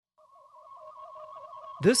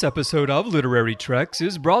This episode of Literary Treks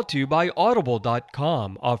is brought to you by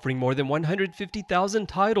Audible.com, offering more than 150,000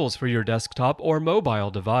 titles for your desktop or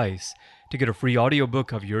mobile device. To get a free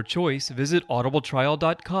audiobook of your choice, visit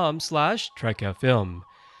audibletrial.com/TrekFM.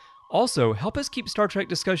 Also, help us keep Star Trek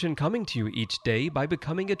discussion coming to you each day by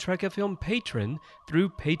becoming a Trek FM patron through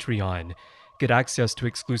Patreon. Get access to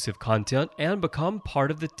exclusive content and become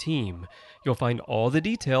part of the team. You'll find all the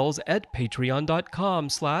details at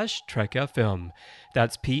patreon.com/TrekFM.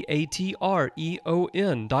 That's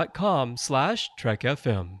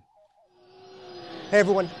patreon.com/TrekFM. Hey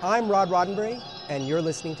everyone, I'm Rod Roddenberry, and you're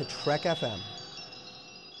listening to Trek FM.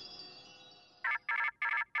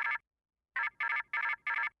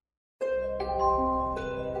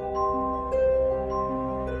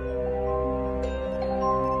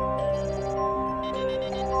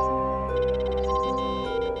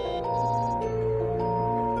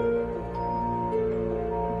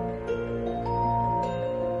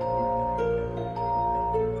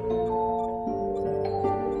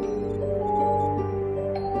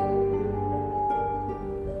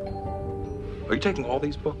 Are you taking all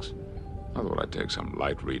these books? I thought I'd take some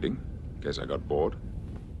light reading. Guess I got bored.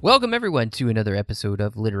 Welcome, everyone, to another episode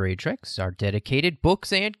of Literary Treks, our dedicated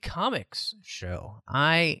books and comics show.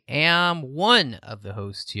 I am one of the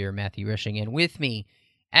hosts here, Matthew Rushing, and with me,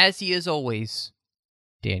 as he is always,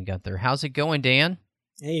 Dan Gunther. How's it going, Dan?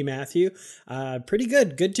 Hey, Matthew. Pretty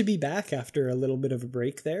good. Good to be back after a little bit of a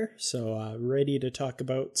break there. So ready to talk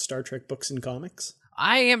about Star Trek books and comics.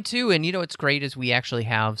 I am too, and you know what's great is we actually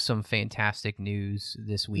have some fantastic news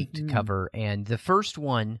this week to cover, and the first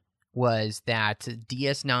one was that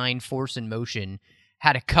DS9 Force in Motion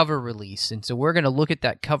had a cover release, and so we're going to look at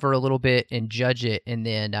that cover a little bit and judge it, and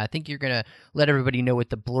then I think you're going to let everybody know what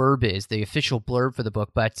the blurb is, the official blurb for the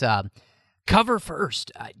book, but cover first.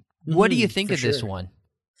 What do you think of this one?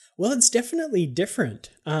 Well, it's definitely different.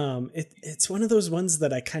 It's one of those ones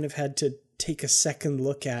that I kind of had to take a second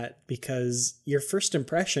look at because your first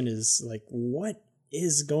impression is like, what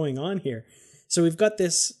is going on here? So we've got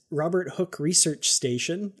this Robert Hooke research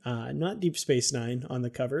station, not Deep Space Nine on the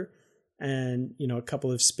cover, and, you know, a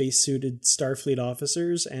couple of spacesuited Starfleet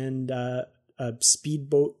officers and a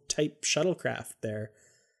speedboat type shuttlecraft there.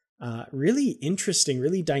 Really interesting,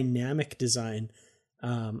 really dynamic design.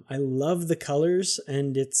 I love the colors,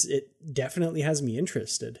 and it definitely has me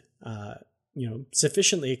interested.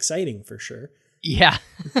 Sufficiently exciting for sure. Yeah.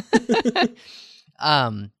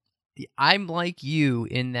 I'm like you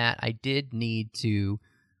in that I did need to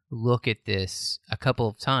look at this a couple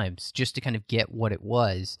of times just to kind of get what it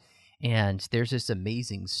was. And there's this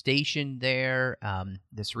amazing station there,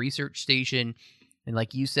 this research station. And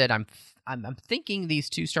like you said, I'm thinking these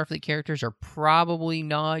two Starfleet characters are probably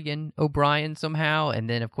Nog and O'Brien somehow. And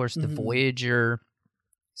then, of course, the Voyager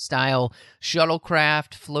style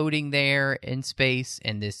shuttlecraft floating there in space,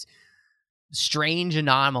 and this strange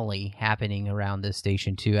anomaly happening around this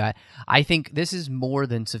station too. I think this is more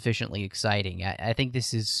than sufficiently exciting. I think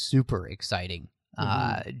this is super exciting.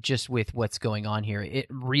 Just with what's going on here, it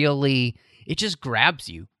just grabs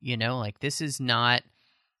you. You know, like this is not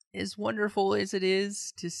as wonderful as it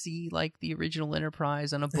is to see like the original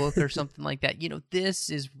Enterprise on a book or something like that. You know, this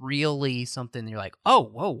is really something you're like, oh,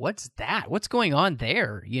 whoa, what's that? What's going on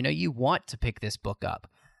there? You know, you want to pick this book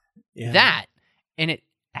up. Yeah. That, and it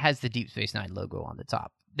has the Deep Space Nine logo on the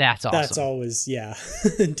top. That's awesome. That's always, yeah,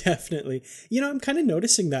 definitely. You know, I'm kind of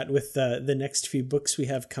noticing that with the next few books we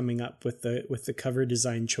have coming up with the cover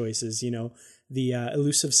design choices. You know, the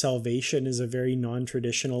Elusive Salvation is a very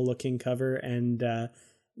non-traditional looking cover, and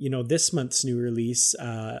this month's new release,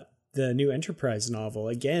 the new Enterprise novel,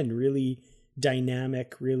 again, really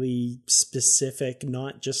dynamic, really specific,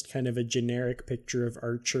 not just kind of a generic picture of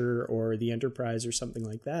Archer or the Enterprise or something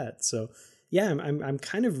like that. So yeah, I'm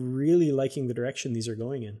kind of really liking the direction these are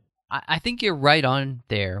going in. I think you're right on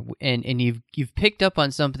there, and you've picked up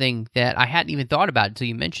on something that I hadn't even thought about until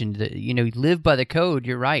you mentioned that. You know, Live by the Code,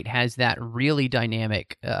 you're right, has that really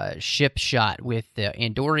dynamic ship shot with the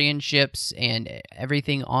Andorian ships and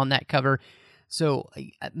everything on that cover. So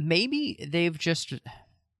maybe they've just,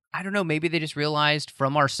 I don't know, maybe they just realized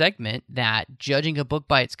from our segment that judging a book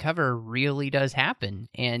by its cover really does happen.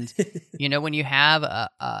 And, you know, when you have a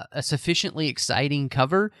sufficiently exciting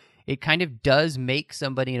cover, it kind of does make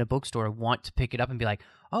somebody in a bookstore want to pick it up and be like,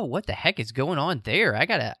 oh, what the heck is going on there? I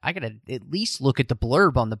gotta at least look at the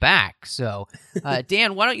blurb on the back. So,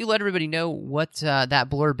 Dan, why don't you let everybody know what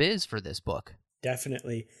that blurb is for this book?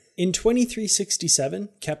 Definitely. In 2367,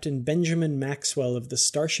 Captain Benjamin Maxwell of the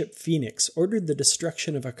starship Phoenix ordered the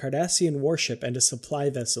destruction of a Cardassian warship and a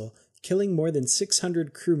supply vessel, killing more than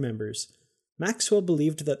 600 crew members. Maxwell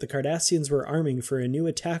believed that the Cardassians were arming for a new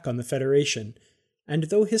attack on the Federation, and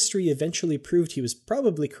though history eventually proved he was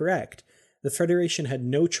probably correct, the Federation had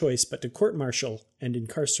no choice but to court-martial and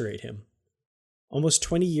incarcerate him. Almost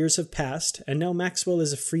 20 years have passed, and now Maxwell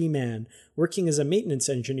is a free man, working as a maintenance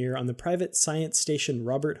engineer on the private science station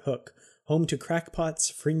Robert Hooke, home to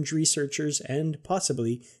crackpots, fringe researchers, and,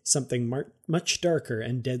 possibly, something much darker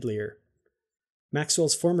and deadlier.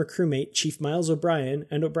 Maxwell's former crewmate, Chief Miles O'Brien,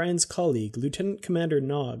 and O'Brien's colleague, Lieutenant Commander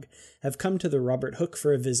Nog, have come to the Robert Hooke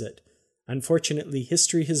for a visit. Unfortunately,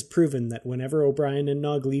 history has proven that whenever O'Brien and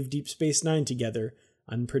Nog leave Deep Space Nine together,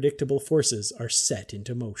 unpredictable forces are set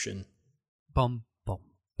into motion. Bum, bum,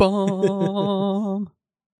 bum.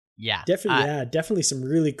 Yeah. Definitely some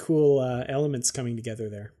really cool elements coming together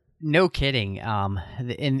there. No kidding.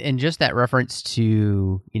 And just that reference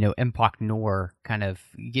to, Empok Nor kind of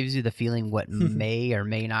gives you the feeling what may or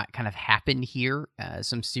may not kind of happen here.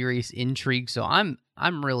 Some serious intrigue. So I'm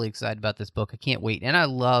really excited about this book. I can't wait. And I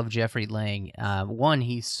love Jeffrey Lang. One,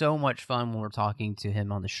 he's so much fun when we're talking to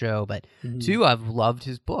him on the show. But two, I've loved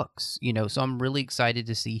his books. So I'm really excited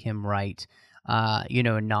to see him write a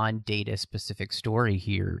non-data specific story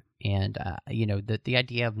here. And, the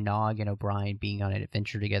idea of Nog and O'Brien being on an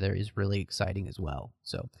adventure together is really exciting as well.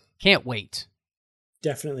 So can't wait.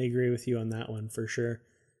 Definitely agree with you on that one for sure.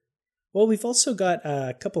 Well, we've also got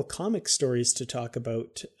a couple comic stories to talk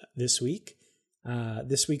about this week.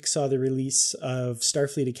 This week saw the release of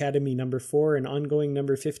Starfleet Academy number 4 and Ongoing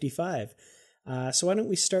number 55. So why don't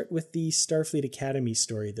we start with the Starfleet Academy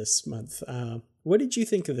story this month? What did you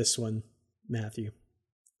think of this one, Matthew?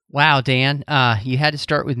 Wow, Dan, you had to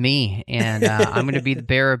start with me, and I'm going to be the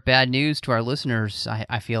bearer of bad news to our listeners.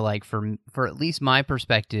 I feel like, for at least my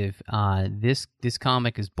perspective, this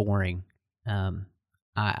comic is boring. I'm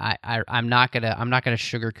not gonna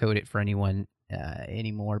sugarcoat it for anyone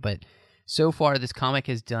anymore. But so far, this comic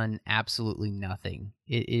has done absolutely nothing.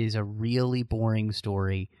 It is a really boring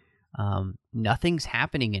story. Nothing's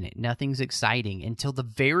happening in it. Nothing's exciting until the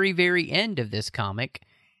very, very end of this comic,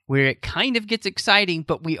 where it kind of gets exciting,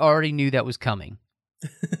 but we already knew that was coming.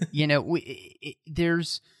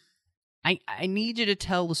 I need you to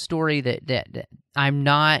tell the story that I'm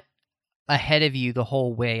not ahead of you the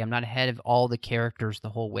whole way. I'm not ahead of all the characters the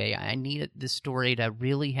whole way. I need this story to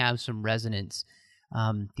really have some resonance.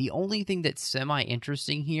 The only thing that's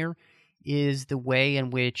semi-interesting here is the way in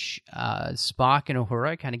which Spock and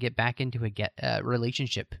Uhura kind of get back into a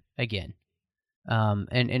relationship again.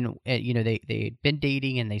 They'd been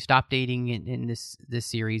dating and they stopped dating in this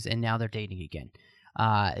series, and now they're dating again.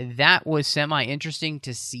 That was semi-interesting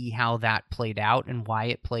to see how that played out and why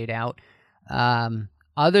it played out.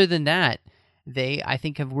 Other than that, I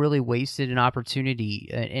think, have really wasted an opportunity,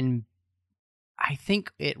 and I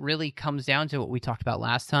think it really comes down to what we talked about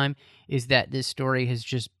last time, is that this story has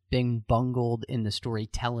just been bungled in the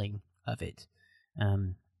storytelling of it.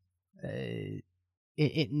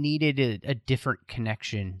 It needed a different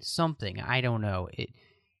connection, something. I don't know.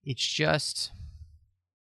 It's just...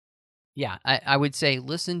 Yeah, I would say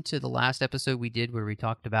listen to the last episode we did where we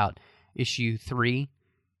talked about issue 3,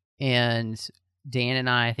 and Dan and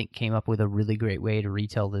I think, came up with a really great way to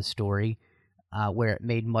retell this story, where it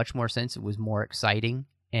made much more sense. It was more exciting,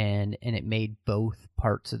 and it made both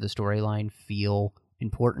parts of the storyline feel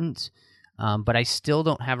important. But I still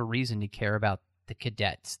don't have a reason to care about the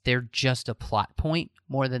cadets. They're just a plot point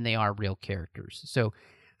more than they are real characters. So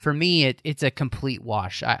for me, it's a complete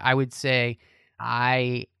wash. I would say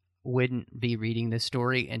I wouldn't be reading this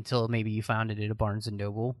story until maybe you found it at a Barnes &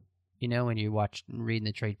 Noble, and you reading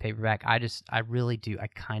the trade paperback. I really do. I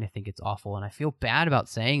kind of think it's awful, and I feel bad about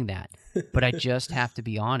saying that, but I just have to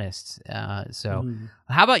be honest. How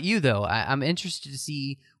about you, though? I'm interested to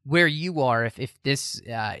see where you are if this,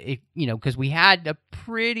 because we had a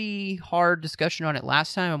pretty hard discussion on it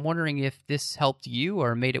last time. I'm wondering if this helped you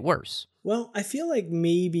or made it worse. Well, I feel like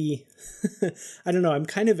maybe, I don't know, I'm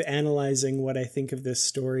kind of analyzing what I think of this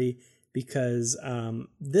story, because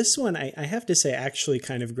this one, I have to say, actually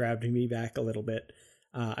kind of grabbed me back a little bit.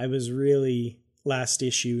 I was really, last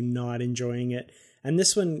issue, not enjoying it. And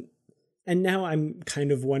this one, and now I'm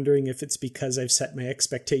kind of wondering if it's because I've set my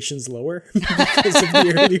expectations lower because of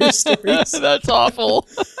the earlier stories. That's awful.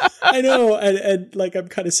 I know, and like I'm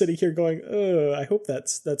kind of sitting here going, oh, I hope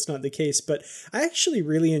that's not the case. But I actually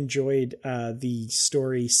really enjoyed the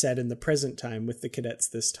story set in the present time with the cadets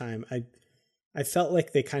this time. I felt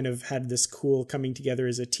like they kind of had this cool coming together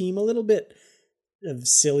as a team, a little bit of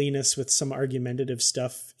silliness with some argumentative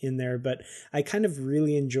stuff in there, but I kind of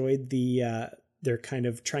really enjoyed they're kind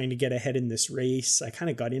of trying to get ahead in this race. I kind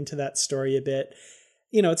of got into that story a bit.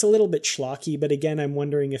 it's a little bit schlocky, but again, I'm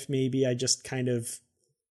wondering if maybe I just kind of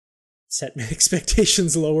set my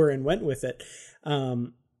expectations lower and went with it.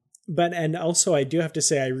 And also I do have to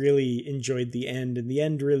say I really enjoyed the end, and the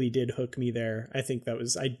end really did hook me there. I think that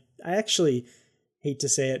was, I actually hate to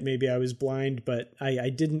say it, maybe I was blind, but I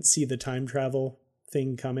didn't see the time travel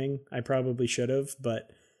thing coming. I probably should have,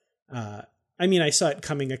 but I saw it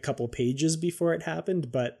coming a couple pages before it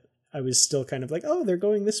happened, but I was still kind of like, oh, they're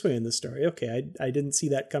going this way in the story. Okay, I didn't see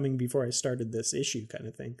that coming before I started this issue, kind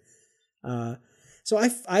of thing. So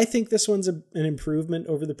I think this one's an improvement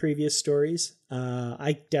over the previous stories.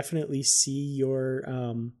 I definitely see your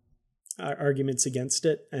arguments against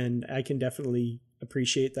it, and I can definitely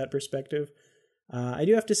appreciate that perspective. I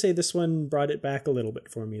do have to say this one brought it back a little bit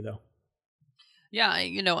for me, though. Yeah,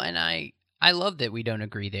 and I love that we don't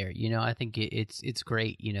agree there. I think it's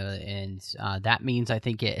great, and that means I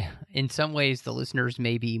think it, in some ways, the listeners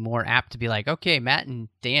may be more apt to be like, okay, Matt and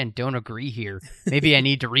Dan don't agree here. Maybe I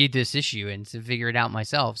need to read this issue and to figure it out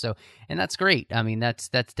myself. So, and that's great. I mean, that's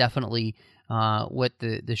definitely what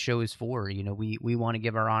the show is for. We want to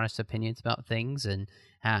give our honest opinions about things, and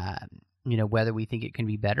whether we think it can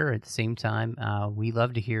be better. At the same time, we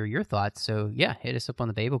love to hear your thoughts. So yeah, hit us up on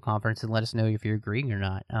the Babel conference and let us know if you're agreeing or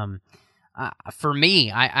not. For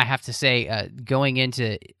me, I have to say, going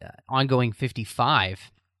into ongoing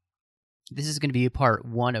 55, this is going to be a part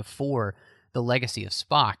 1 of 4, the Legacy of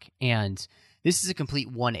Spock, and this is a complete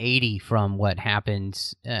 180 from what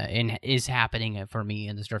happened and is happening for me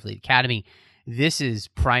in the Starfleet Academy. This is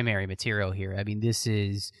primary material here. I mean, this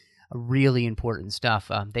is really important stuff.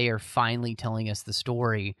 They are finally telling us the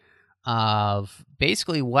story of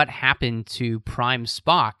basically what happened to Prime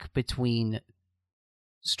Spock between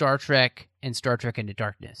Star Trek and Star Trek Into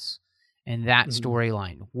Darkness, and that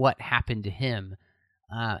storyline, what happened to him.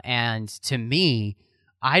 And to me,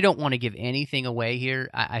 I don't want to give anything away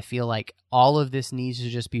here. I feel like all of this needs to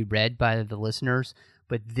just be read by the listeners,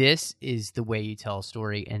 but this is the way you tell a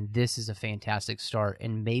story, and this is a fantastic start.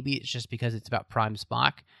 And maybe it's just because it's about Prime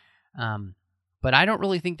Spock, but I don't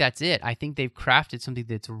really think that's it. I think they've crafted something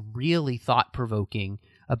that's really thought-provoking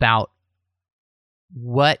about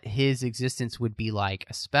what his existence would be like,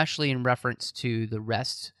 especially in reference to the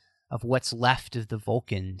rest of what's left of the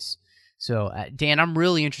Vulcans. So, Dan, I'm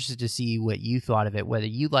really interested to see what you thought of it, whether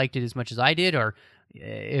you liked it as much as I did, or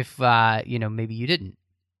if, maybe you didn't.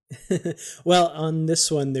 Well, on this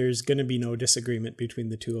one, there's going to be no disagreement between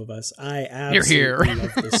the two of us. I absolutely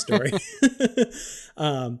love this story.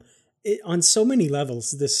 On so many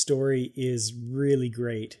levels, this story is really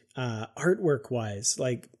great. Artwork-wise,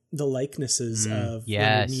 like the likenesses of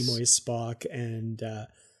Leonard Nimoy's Spock, and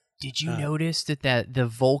did you notice that the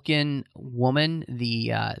Vulcan woman,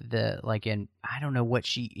 I don't know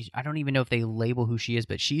what I don't even know if they label who she is,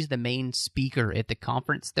 but she's the main speaker at the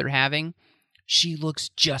conference they're having. She looks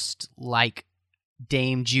just like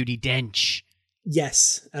Dame Judi Dench.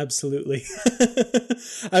 Yes, absolutely.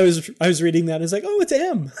 I was reading that and I was like, oh, it's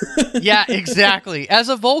M. Yeah, exactly. As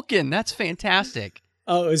a Vulcan, that's fantastic.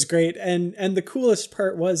 Oh, it was great. And the coolest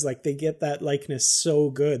part was, like, they get that likeness so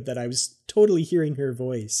good that I was totally hearing her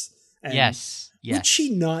voice. And yes. would she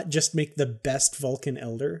not just make the best Vulcan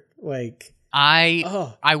elder? Like, I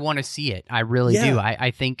want to see it. I really do.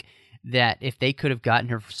 I think that if they could have gotten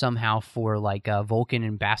her somehow for like a Vulcan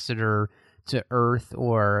ambassador to Earth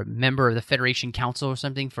or member of the Federation Council or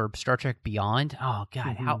something for Star Trek Beyond, oh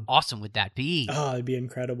God, how awesome would that be? Oh, it'd be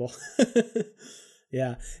incredible.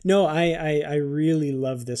 Yeah. No, I really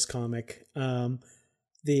love this comic. And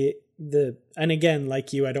again,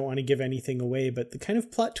 like you, I don't want to give anything away, but the kind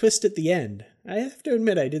of plot twist at the end, I have to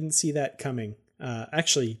admit I didn't see that coming.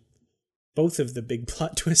 Actually, both of the big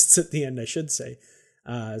plot twists at the end, I should say.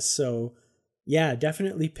 So yeah,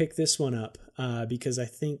 definitely pick this one up, because I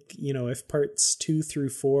think, if parts 2 through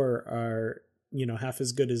 4 are, half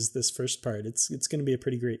as good as this first part, it's going to be a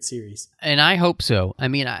pretty great series. And I hope so. I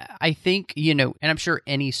mean, I think, and I'm sure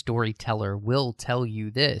any storyteller will tell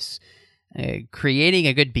you this, creating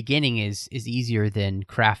a good beginning is easier than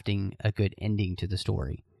crafting a good ending to the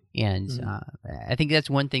story. And I think that's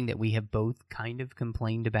one thing that we have both kind of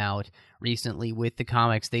complained about recently with the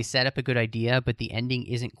comics. They set up a good idea, but the ending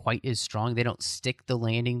isn't quite as strong. They don't stick the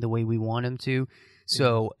landing the way we want them to.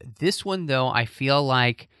 So this one, though, I feel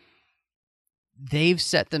like they've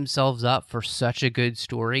set themselves up for such a good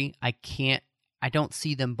story. I don't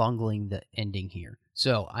see them bungling the ending here.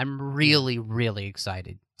 So I'm really, really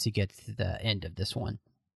excited to get to the end of this one.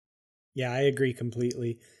 Yeah, I agree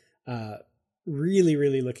completely. Really,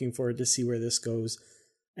 really looking forward to see where this goes.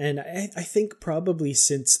 And I think probably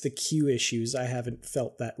since the Q issues, I haven't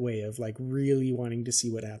felt that way of like really wanting to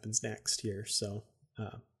see what happens next here. So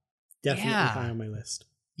Definitely high on my list.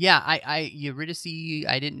 Yeah, Eurydice,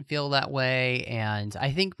 I didn't feel that way, and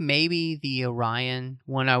I think maybe the Orion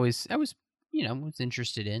one I was was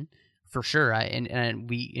interested in for sure. And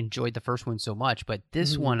we enjoyed the first one so much, but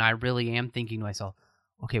this one I really am thinking to myself,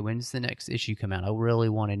 okay, when's the next issue come out? I really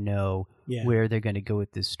want to know where they're going to go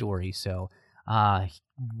with this story. So,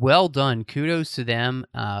 well done, kudos to them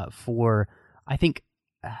for I think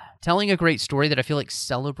telling a great story that I feel like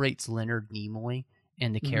celebrates Leonard Nimoy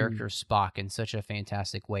and the character Spock in such a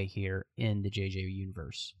fantastic way here in the JJ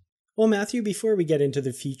universe. Well, Matthew, before we get into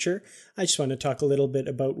the feature, I just want to talk a little bit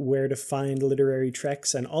about where to find Literary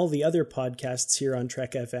Treks and all the other podcasts here on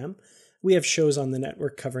Trek FM. We have shows on the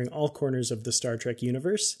network covering all corners of the Star Trek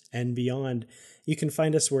universe and beyond. You can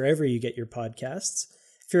find us wherever you get your podcasts.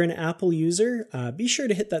 If you're an Apple user, be sure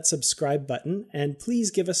to hit that subscribe button and please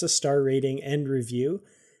give us a star rating and review.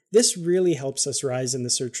 This really helps us rise in the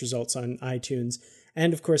search results on iTunes,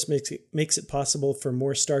 and of course makes it possible for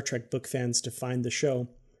more Star Trek book fans to find the show.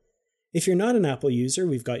 If you're not an Apple user,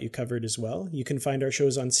 we've got you covered as well. You can find our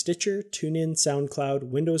shows on Stitcher, TuneIn, SoundCloud,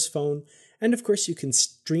 Windows Phone, and of course you can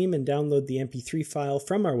stream and download the MP3 file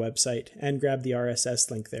from our website and grab the RSS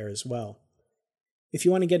link there as well. If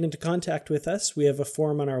you want to get into contact with us, we have a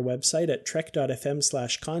form on our website at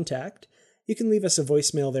trek.fm/contact. You can leave us a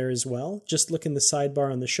voicemail there as well. Just look in the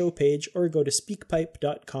sidebar on the show page or go to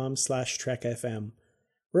speakpipe.com/trekfm.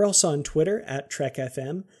 We're also on Twitter at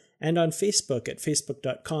TrekFM and on Facebook at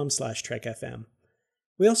facebook.com/TrekFM.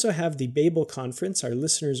 We also have the Babel Conference, our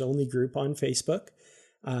listeners-only group on Facebook.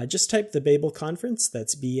 Just type the Babel Conference,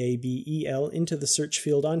 that's Babel, into the search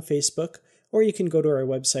field on Facebook, or you can go to our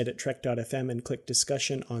website at trek.fm and click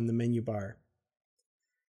discussion on the menu bar.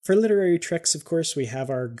 For Literary Treks, of course, we have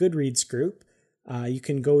our Goodreads group. You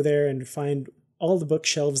can go there and find all the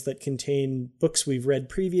bookshelves that contain books we've read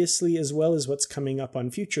previously, as well as what's coming up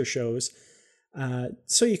on future shows,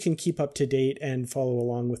 so you can keep up to date and follow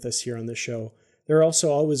along with us here on the show. There are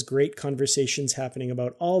also always great conversations happening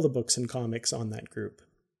about all the books and comics on that group.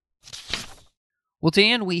 Well,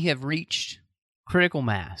 Dan, we have reached critical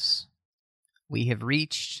mass. We have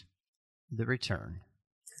reached the return,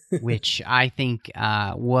 which I think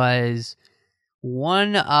was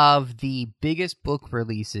one of the biggest book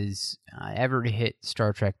releases ever to hit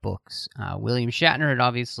Star Trek books. William Shatner had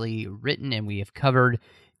obviously written, and we have covered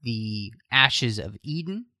the Ashes of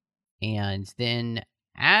Eden, and then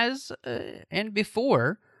and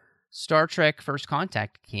before Star Trek First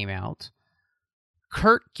Contact came out,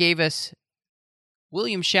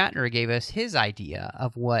 William Shatner gave us his idea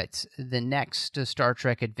of what the next Star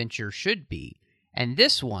Trek adventure should be, and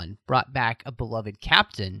this one brought back a beloved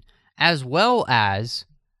captain as well as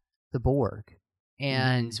the Borg.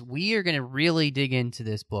 And we are going to really dig into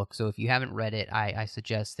this book, so if you haven't read it, I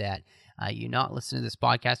suggest that you not listen to this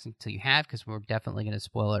podcast until you have, because we're definitely going to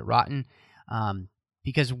spoil it rotten.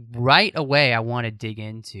 Because right away I want to dig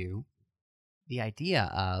into the idea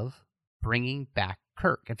of bringing back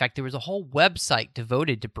Kirk. In fact, there was a whole website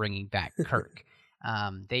devoted to bringing back Kirk.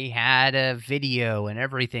 They had a video and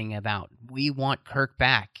everything about, we want Kirk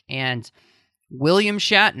back. And William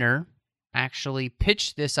Shatner actually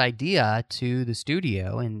pitched this idea to the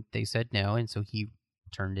studio, and they said no, and so he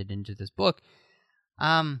turned it into this book.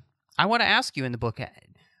 I want to ask you in the book,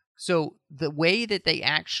 so the way that they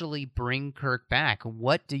actually bring Kirk back,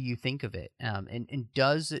 what do you think of it? And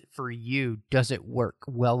does it, for you, does it work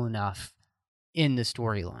well enough in the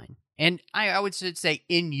storyline? And I would say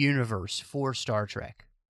in universe for Star Trek.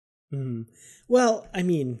 Well, I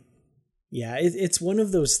mean, yeah, it's one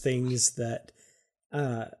of those things that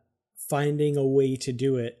finding a way to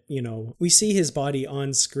do it, we see his body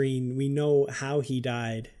on screen, we know how he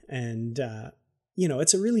died, and,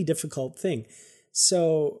 it's a really difficult thing.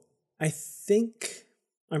 So I think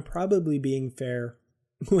I'm probably being fair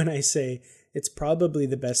when I say it's probably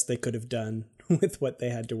the best they could have done with what they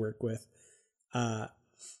had to work with.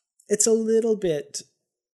 It's a little bit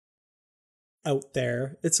out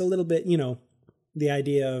there. It's a little bit, the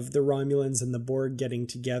idea of the Romulans and the Borg getting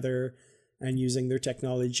together and using their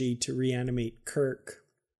technology to reanimate Kirk.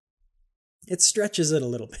 It stretches it a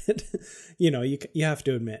little bit, you have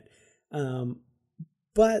to admit.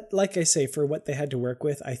 But like I say, for what they had to work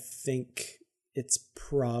with, I think it's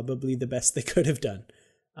probably the best they could have done.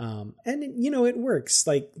 And it works.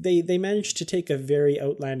 Like they managed to take a very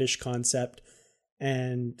outlandish concept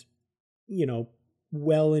and,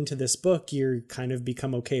 well into this book, you're kind of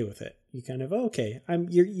become okay with it. You kind of, okay,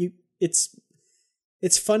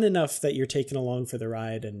 it's fun enough that you're taken along for the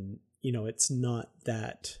ride, and, it's not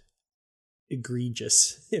that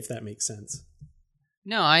egregious, if that makes sense.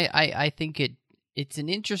 No, I think It's an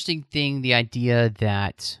interesting thing, the idea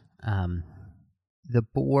that the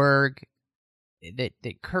Borg,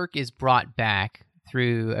 that Kirk is brought back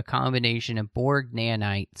through a combination of Borg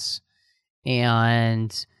nanites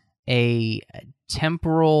and a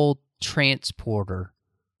temporal transporter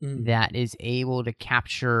that is able to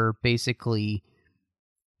capture basically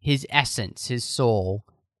his essence, his soul,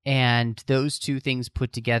 and those two things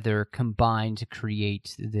put together combine to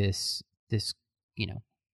create this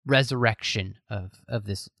resurrection of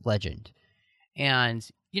this legend. And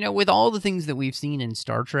with all the things that we've seen in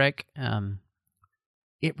Star Trek,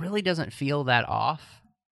 it really doesn't feel that off.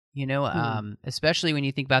 Especially when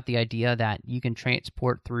you think about the idea that you can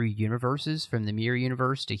transport through universes from the mirror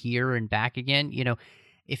universe to here and back again.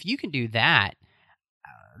 If you can do that,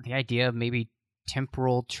 the idea of maybe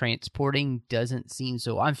temporal transporting doesn't seem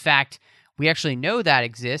so. In fact, we actually know that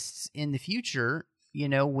exists in the future,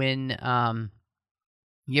 when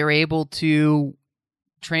you're able to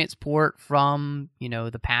transport from,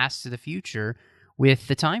 the past to the future with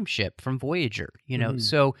the time ship from Voyager,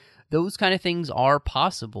 so those kind of things are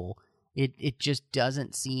possible. It just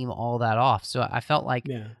doesn't seem all that off. So I felt like,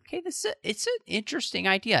 okay, it's an interesting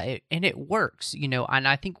idea, and it works, and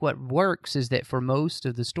I think what works is that for most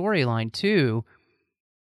of the storyline too,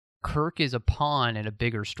 Kirk is a pawn in a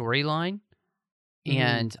bigger storyline,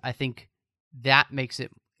 and I think that makes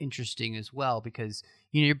it interesting as well, because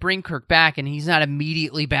you bring Kirk back and he's not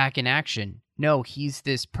immediately back in action. No, he's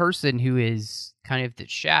this person who is kind of the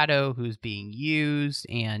shadow, who's being used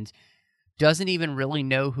and doesn't even really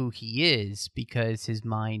know who he is because his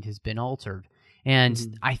mind has been altered.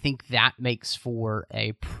 And I think that makes for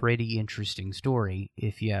a pretty interesting story,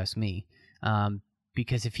 if you ask me.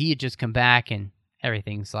 Because if he had just come back and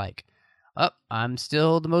everything's like, oh, I'm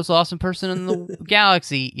still the most awesome person in the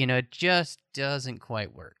galaxy, it just doesn't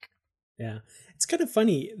quite work. Yeah. It's kind of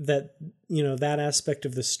funny that, that aspect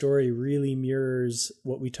of the story really mirrors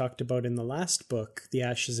what we talked about in the last book, The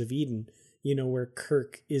Ashes of Eden, where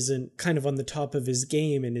Kirk isn't kind of on the top of his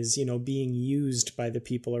game and is, being used by the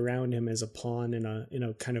people around him as a pawn in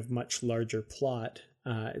a kind of much larger plot.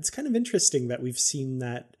 It's kind of interesting that we've seen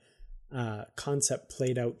that concept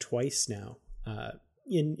played out twice now,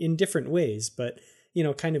 in different ways, but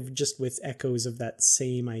kind of just with echoes of that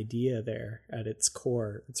same idea there at its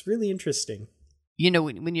core. It's really interesting.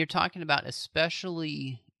 When you're talking about,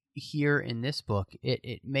 especially here in this book,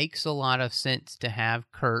 it makes a lot of sense to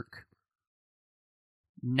have Kirk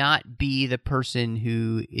not be the person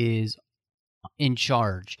who is in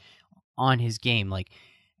charge on his game.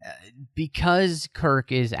 Because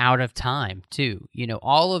Kirk is out of time too,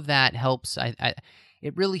 all of that helps.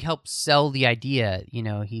 It really helps sell the idea,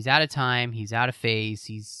 he's out of time, he's out of phase,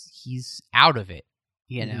 he's out of it,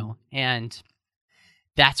 and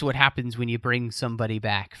that's what happens when you bring somebody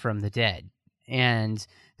back from the dead. And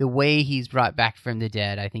the way he's brought back from the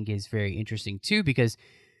dead, I think, is very interesting too, because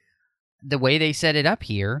the way they set it up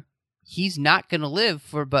here, he's not going to live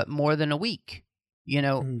for but more than a week.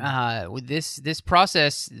 With this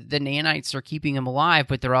process, the nanites are keeping him alive,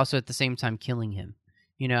 but they're also at the same time killing him.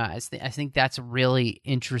 I think that's really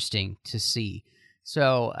interesting to see.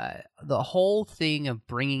 So the whole thing of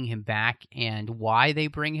bringing him back and why they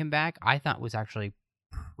bring him back, I thought was actually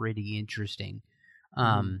pretty interesting.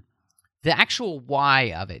 The actual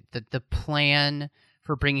why of it, the plan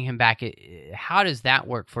for bringing him back, how does that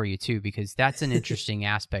work for you too? Because that's an interesting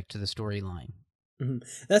aspect to the storyline.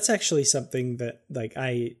 That's actually something that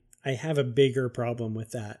I have a bigger problem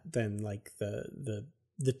with that than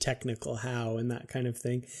the technical how and that kind of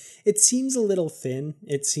thing. It seems a little thin.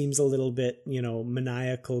 It seems a little bit,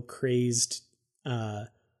 maniacal, crazed,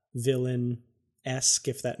 villain-esque,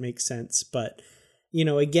 if that makes sense. But,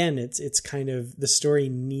 again, it's kind of, the story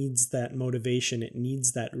needs that motivation. It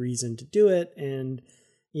needs that reason to do it. And,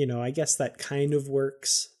 I guess that kind of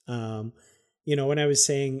works. When I was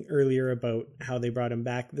saying earlier about how they brought him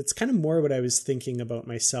back, that's kind of more what I was thinking about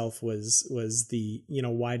myself was the,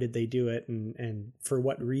 why did they do it and for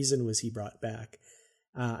what reason was he brought back?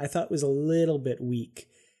 I thought it was a little bit weak,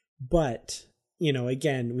 but,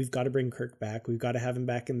 again, we've got to bring Kirk back. We've got to have him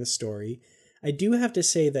back in the story. I do have to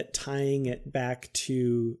say that tying it back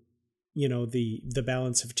to, the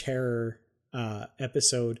Balance of Terror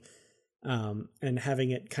episode, and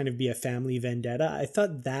having it kind of be a family vendetta, I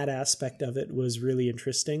thought that aspect of it was really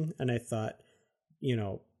interesting. And I thought,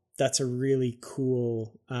 that's a really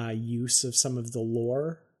cool use of some of the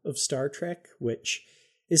lore of Star Trek, which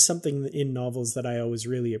is something in novels that I always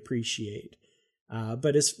really appreciate.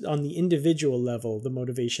 But as on the individual level, the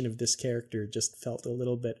motivation of this character just felt a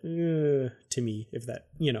little bit to me, if that,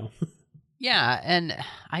 Yeah, and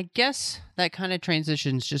I guess that kind of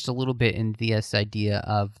transitions just a little bit into this idea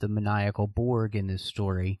of the Maniacal Borg in this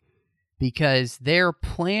story, because their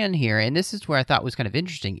plan here, and this is where I thought was kind of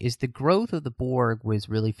interesting, is the growth of the Borg was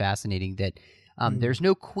really fascinating. That there's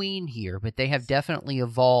no queen here, but they have definitely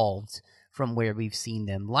evolved from where we've seen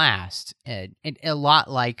them last, and a lot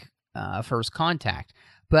like First Contact.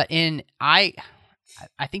 But I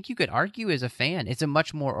think you could argue as a fan, it's a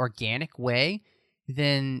much more organic way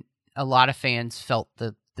than a lot of fans felt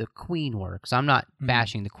the Queen works. I'm not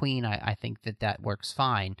bashing the Queen. I think that works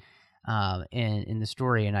fine in the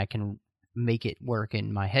story, and I can make it work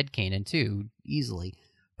in my headcanon too easily.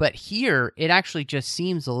 But here, it actually just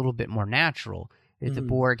seems a little bit more natural that the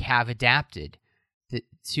Borg have adapted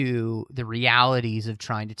to the realities of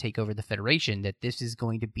trying to take over the Federation, that this is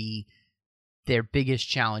going to be their biggest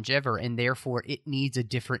challenge ever, and therefore it needs a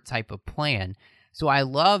different type of plan. So I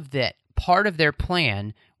love that part of their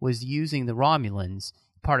plan was using the Romulans.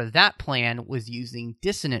 Part of that plan was using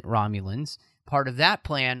dissonant Romulans. Part of that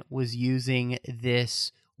plan was using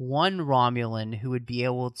this one Romulan who would be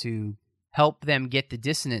able to help them get the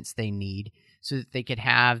dissonance they need so that they could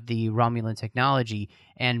have the Romulan technology.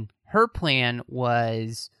 And her plan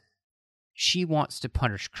was she wants to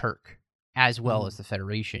punish Kirk as well as the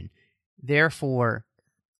Federation. Therefore,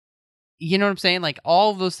 you know what I'm saying? Like,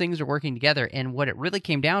 all of those things are working together, and what it really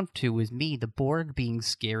came down to was the Borg being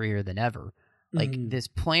scarier than ever. Like, this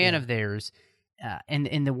plan of theirs,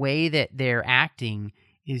 and the way that they're acting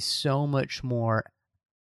is so much more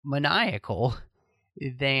maniacal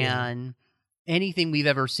than anything we've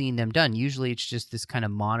ever seen them done. Usually it's just this kind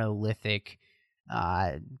of monolithic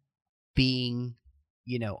being,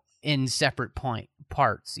 in separate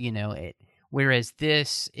parts, whereas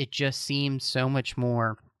this, it just seems so much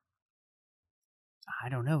more, I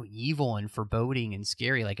don't know, evil and foreboding and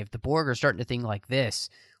scary. Like, if the Borg are starting to think like this,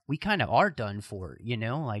 we kind of are done for,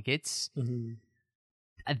 like it's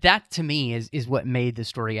that to me is what made the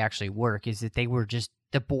story actually work, is that they were just,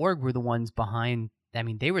 the Borg were the ones behind. I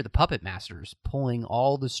mean, they were the puppet masters pulling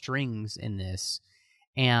all the strings in this.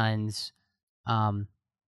 And,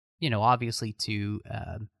 obviously to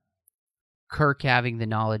Kirk having the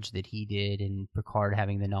knowledge that he did and Picard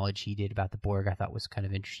having the knowledge he did about the Borg, I thought was kind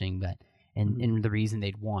of interesting. But and the reason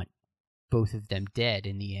they'd want both of them dead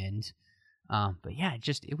in the end. But yeah,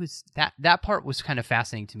 it was that part was kind of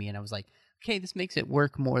fascinating to me, and I was like, okay, this makes it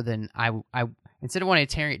work more than I instead of wanting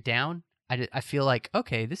to tear it down, I feel like,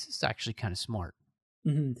 okay, this is actually kind of smart.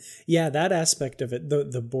 Yeah, that aspect of it,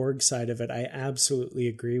 the Borg side of it, I absolutely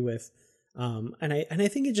agree with. And I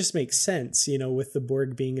think it just makes sense, with the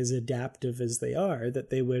Borg being as adaptive as they are, that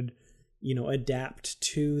they would, adapt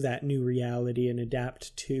to that new reality and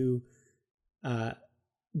adapt to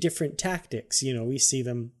different tactics. We see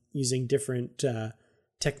them using different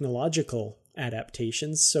technological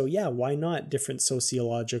adaptations. So yeah, why not different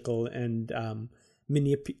sociological and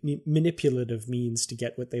manipulative means to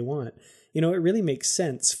get what they want? It really makes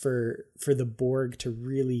sense for the Borg to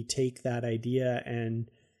really take that idea and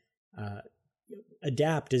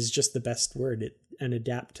adapt is just the best word, and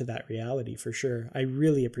adapt to that reality for sure. I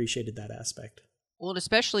really appreciated that aspect. Well,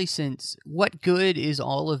 especially since what good is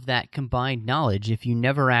all of that combined knowledge if you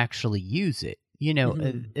never actually use it?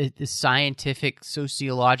 The scientific,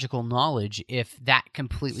 sociological knowledge, if that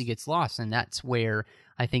completely gets lost. And that's where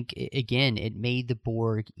I think, again, it made the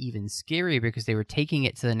Borg even scarier, because they were taking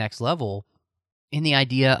it to the next level in the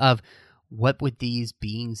idea of what would these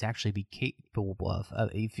beings actually be capable of.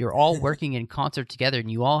 If you're all working in concert together and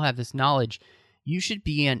you all have this knowledge, you should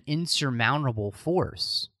be an insurmountable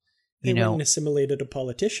force. They went and assimilated a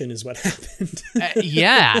politician is what happened.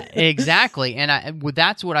 Yeah, exactly. And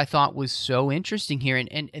that's what I thought was so interesting here.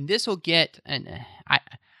 And this will get, and I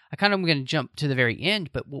kind of am going to jump to the very end,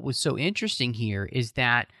 but what was so interesting here is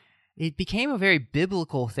that it became a very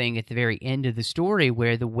biblical thing at the very end of the story,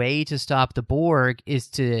 where the way to stop the Borg is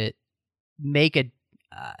to make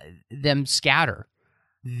them scatter.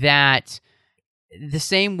 That the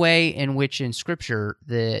same way in which in Scripture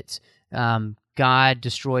that God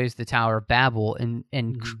destroys the Tower of Babel and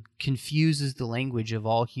confuses the language of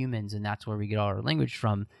all humans, and that's where we get all our language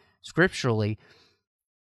from scripturally,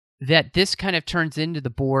 that this kind of turns into the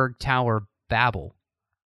Borg Tower Babel.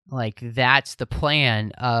 Like, that's the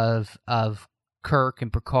plan of Kirk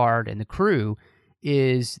and Picard and the crew,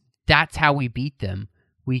 is that's how we beat them.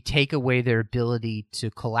 We take away their ability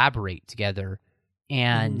to collaborate together,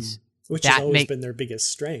 and which has always been their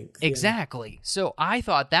biggest strength. Exactly. Yeah. So I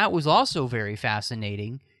thought that was also very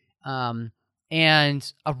fascinating, and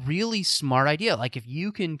a really smart idea. Like, if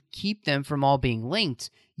you can keep them from all being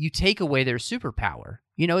linked, you take away their superpower.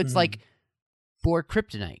 It's like Borg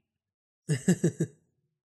Kryptonite.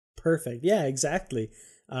 Perfect. Yeah, exactly.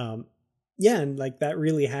 Yeah, and like that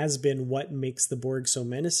really has been what makes the Borg so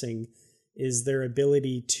menacing, is their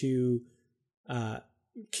ability to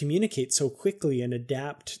communicate so quickly and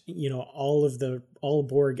adapt, all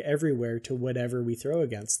Borg everywhere to whatever we throw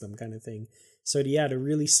against them, kind of thing. So to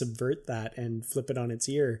really subvert that and flip it on its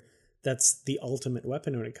ear, that's the ultimate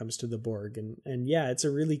weapon when it comes to the Borg. And yeah, it's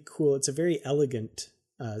a very elegant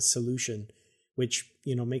solution, which,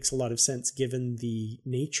 makes a lot of sense given the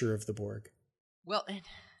nature of the Borg. Well, and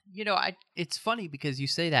it's funny because you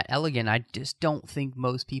say that elegant. I just don't think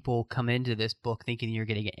most people come into this book thinking you're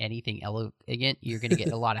going to get anything elegant. You're going to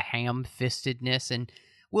get a lot of ham-fistedness, and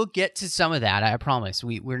we'll get to some of that, I promise.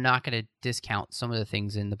 We're not going to discount some of the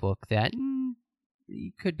things in the book that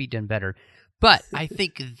could be done better. But I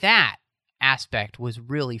think that aspect was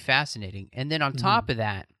really fascinating. And then on top of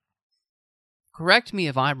that, correct me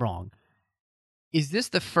if I'm wrong, is this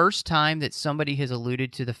the first time that somebody has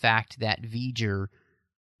alluded to the fact that V'ger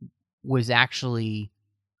was actually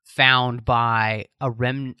found by a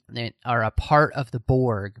remnant or a part of the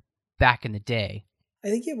Borg back in the day? I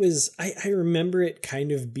think it was, I remember it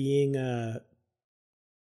kind of being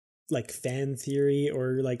like fan theory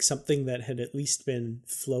or like something that had at least been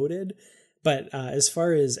floated. But as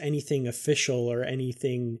far as anything official or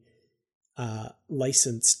anything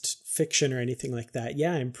licensed fiction or anything like that,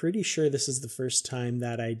 yeah, I'm pretty sure this is the first time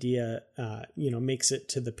that idea, makes it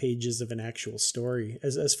to the pages of an actual story,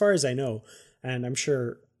 as far as I know. And I'm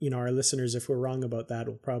sure, our listeners, if we're wrong about that,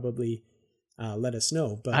 will probably let us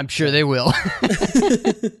know. But I'm sure they will.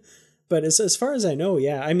 But as far as I know,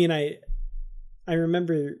 yeah, I mean, I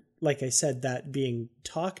remember, like I said, that being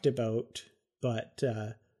talked about, but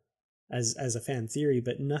as a fan theory,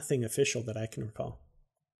 but nothing official that I can recall.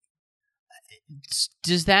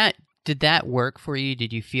 Did that work for you?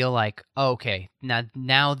 Did you feel like, okay,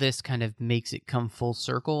 now this kind of makes it come full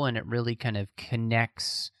circle and it really kind of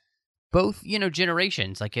connects both,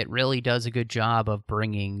 generations? Like it really does a good job of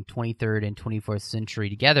bringing 23rd and 24th century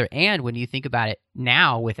together. And when you think about it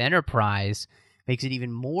now with Enterprise, makes it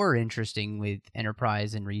even more interesting with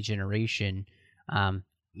Enterprise and Regeneration.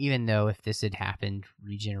 Even though if this had happened,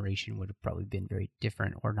 Regeneration would have probably been very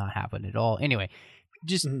different or not happened at all. Anyway,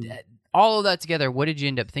 just all of that together, what did you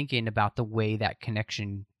end up thinking about the way that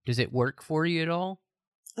connection? Does it work for you at all?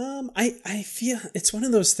 I feel it's one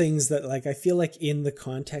of those things that, like, I feel like in the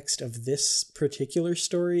context of this particular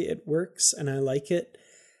story, it works and I like it.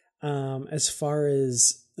 As far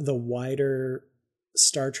as the wider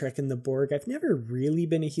Star Trek and the Borg, I've never really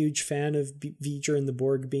been a huge fan of V'ger and the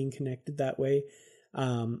Borg being connected that way.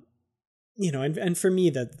 And for me,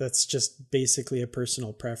 that's just basically a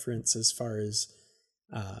personal preference as far as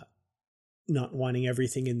not wanting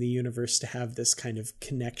everything in the universe to have this kind of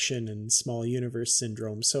connection and small universe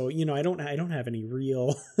syndrome. So, I don't have any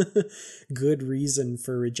real good reason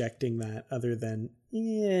for rejecting that other than,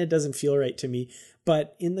 it doesn't feel right to me.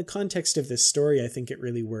 But in the context of this story, I think it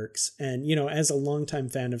really works. And, as a longtime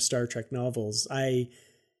fan of Star Trek novels, I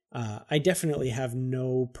definitely have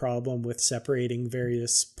no problem with separating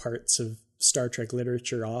various parts of Star Trek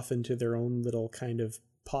literature off into their own little kind of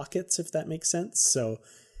pockets, if that makes sense. So,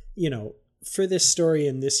 for this story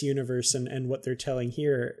in this universe and what they're telling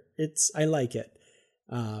here, I like it.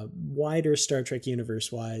 Wider Star Trek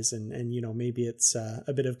universe wise, and maybe it's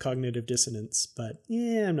a bit of cognitive dissonance, but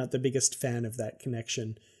yeah, I'm not the biggest fan of that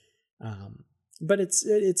connection. But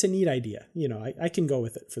it's a neat idea. I can go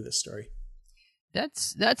with it for this story.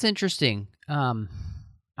 That's interesting.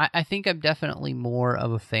 I think I'm definitely more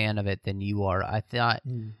of a fan of it than you are. I thought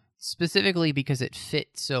specifically because it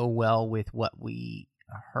fits so well with what we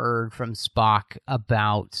heard from Spock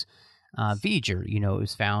about V'ger. It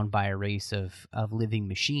was found by a race of living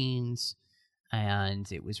machines,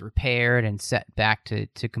 and it was repaired and set back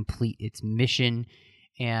to complete its mission.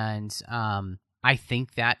 And I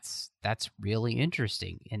think that's really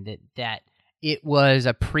interesting, and that it was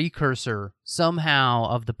a precursor somehow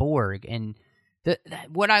of the Borg. And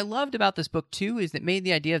what I loved about this book too is that made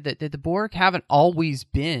the idea that the Borg haven't always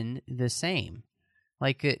been the same.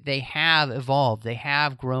 Like they have evolved, they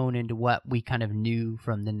have grown into what we kind of knew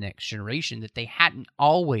from the Next Generation, that they hadn't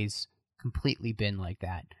always completely been like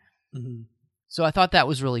that. Mm-hmm. So I thought that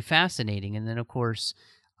was really fascinating. And then, of course,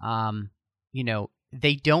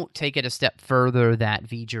 they don't take it a step further that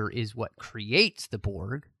V'ger is what creates the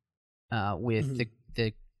Borg with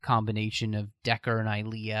the combination of Decker and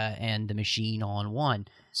Ilea and the machine all in one.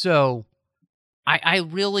 So I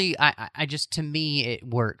just, to me, it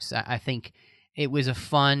works. I think it was a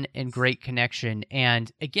fun and great connection. And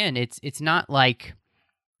again, it's not like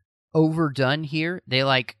overdone here.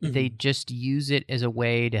 They just use it as a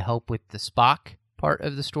way to help with the Spock part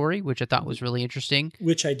of the story, which I thought was really interesting.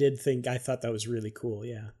 Which I thought that was really cool,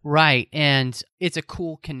 yeah. Right, and it's a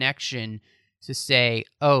cool connection to say,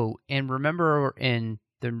 oh, and remember in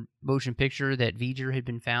the motion picture that V'ger had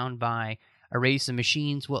been found by a race of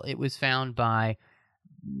machines? Well, it was found by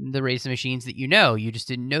the race of machines that you just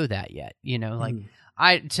didn't know that yet.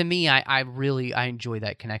 I really enjoy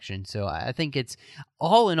that connection. So I think it's,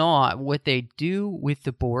 all in all, what they do with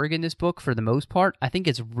the Borg in this book, for the most part, I think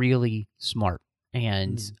it's really smart.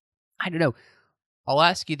 And I don't know, I'll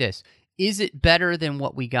ask you this. Is it better than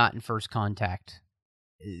what we got in First Contact?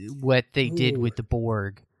 What they did with the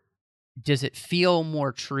Borg? Does it feel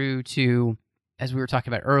more true to, as we were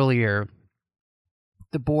talking about earlier,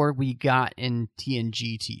 the Borg we got in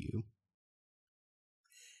TNG to you?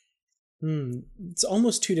 It's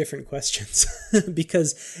almost two different questions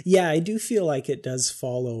because, yeah, I do feel like it does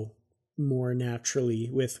follow more naturally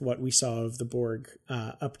with what we saw of the Borg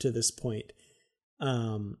up to this point.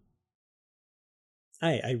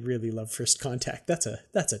 I really love First Contact. That's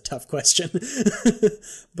a tough question.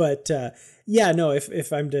 But yeah, no,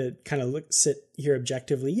 if I'm to kind of sit here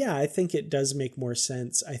objectively, yeah, I think it does make more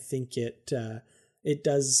sense. I think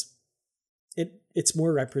it's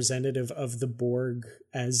more representative of the Borg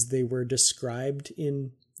as they were described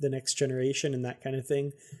in The Next Generation and that kind of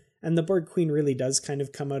thing. And the Borg Queen really does kind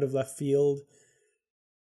of come out of left field.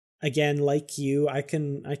 Again, like you, I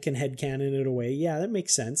can headcanon it away. Yeah, that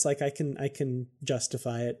makes sense. Like I can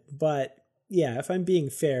justify it. But yeah, if I'm being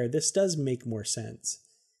fair, this does make more sense.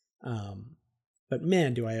 But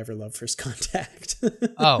man, do I ever love First Contact.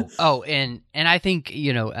 and I think,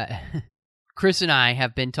 Chris and I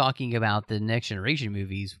have been talking about the Next Generation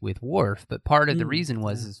movies with Worf, but part of the reason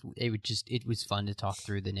was it was fun to talk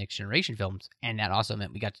through the Next Generation films, and that also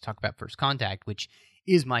meant we got to talk about First Contact, which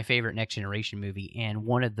is my favorite Next Generation movie and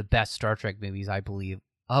one of the best Star Trek movies, I believe,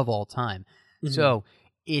 of all time. Mm-hmm. So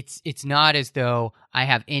it's not as though I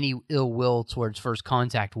have any ill will towards First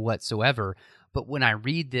Contact whatsoever, but when I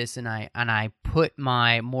read this and I put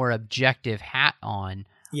my more objective hat on,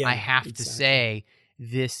 I have to say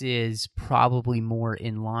this is probably more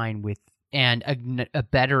in line with and a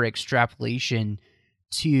better extrapolation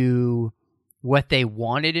to what they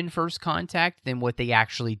wanted in First Contact than what they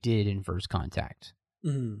actually did in First Contact.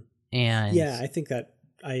 Mm-hmm. And yeah, I think that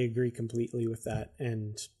I agree completely with that.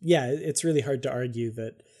 And yeah, it's really hard to argue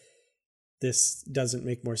that this doesn't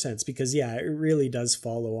make more sense because, yeah, it really does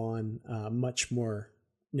follow on much more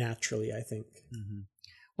naturally, I think. Mm-hmm.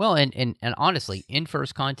 Well, and honestly, in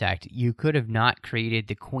First Contact, you could have not created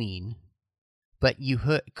the Queen, but you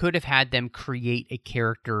could have had them create a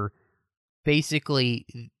character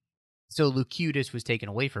basically. So Locutus was taken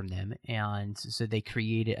away from them, and so they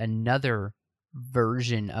created another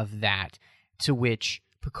version of that to which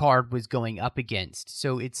Picard was going up against.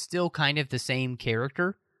 So it's still kind of the same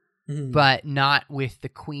character, but not with the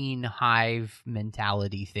Queen Hive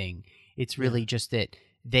mentality thing. It's really just that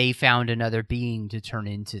they found another being to turn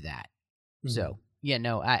into that. So, yeah,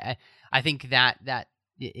 no, I think that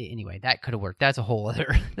anyway, that could have worked. That's a whole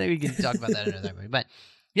other thing. We can talk about that another way. But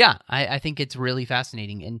yeah, I think it's really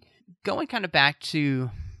fascinating. And going kind of back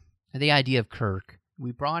to the idea of Kirk,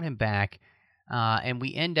 we brought him back, and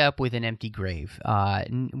we end up with an empty grave.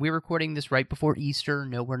 We're recording this right before Easter.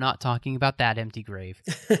 No, we're not talking about that empty grave.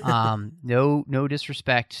 No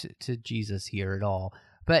disrespect to Jesus here at all.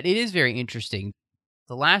 But it is very interesting.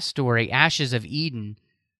 The last story, Ashes of Eden,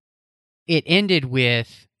 it ended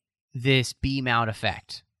with this beam out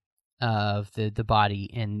effect of the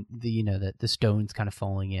body and the stones kind of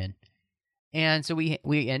falling in. And so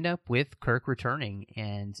we end up with Kirk returning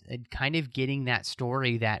and kind of getting that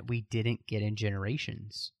story that we didn't get in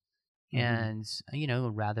Generations. And,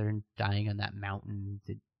 rather than dying on that mountain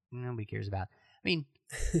that nobody cares about. I mean,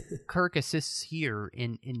 Kirk assists here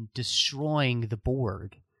in destroying the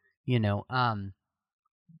Borg,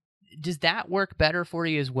 Does that work better for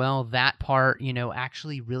you as well? That part,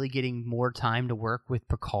 actually really getting more time to work with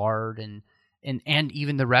Picard and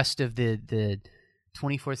even the rest of the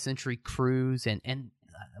 24th century crews and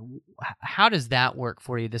how does that work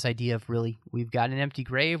for you? This idea of really, we've got an empty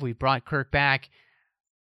grave, we brought Kirk back.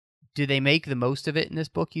 Do they make the most of it in this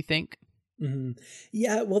book, you think? Mm-hmm.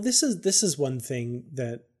 Yeah, well, this is one thing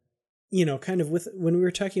that, kind of with when we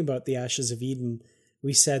were talking about the Ashes of Eden,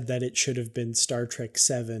 we said that it should have been Star Trek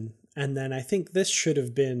 7. And then I think this should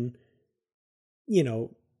have been,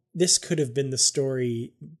 this could have been the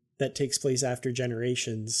story that takes place after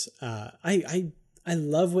Generations. I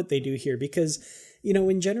love what they do here because,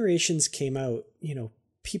 when Generations came out,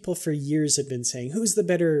 people for years had been saying, who's the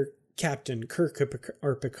better Captain Kirk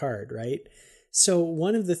or Picard, right? So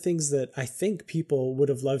one of the things that I think people would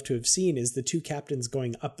have loved to have seen is the two captains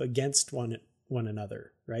going up against one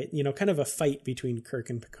another, right? Kind of a fight between Kirk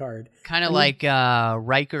and Picard. Kind of like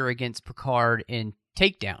Riker against Picard in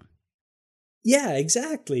Takedown. Yeah,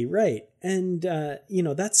 exactly, right. And,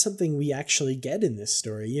 that's something we actually get in this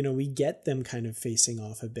story. We get them kind of facing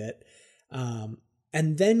off a bit.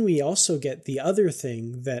 And then we also get the other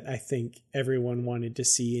thing that I think everyone wanted to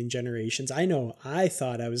see in Generations. I know I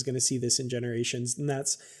thought I was going to see this in Generations, and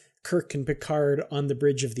that's Kirk and Picard on the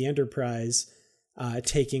bridge of the Enterprise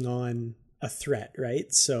taking on a threat,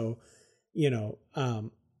 right? So,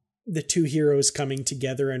 the two heroes coming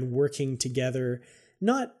together and working together,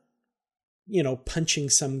 not punching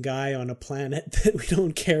some guy on a planet that we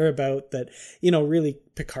don't care about, that, really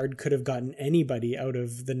Picard could have gotten anybody out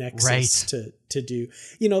of the Nexus to do.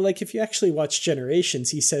 Like if you actually watch Generations,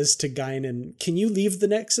 he says to Guinan, "Can you leave the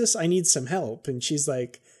Nexus? I need some help." And she's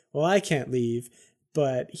like, "Well, I can't leave,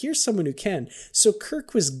 but here's someone who can." So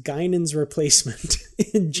Kirk was Guinan's replacement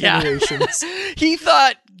in Generations. Yeah. He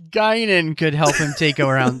thought Guinan could help him take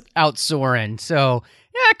out Soren. So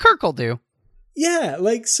yeah, Kirk will do. Yeah,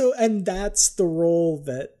 and that's the role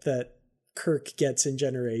that Kirk gets in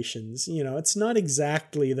Generations. It's not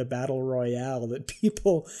exactly the battle royale that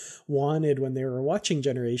people wanted when they were watching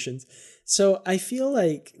Generations. So I feel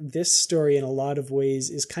like this story in a lot of ways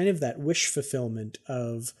is kind of that wish fulfillment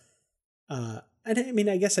of, and I mean,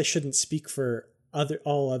 I guess I shouldn't speak for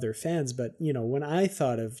all other fans, but, when I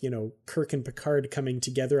thought of, Kirk and Picard coming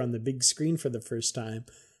together on the big screen for the first time,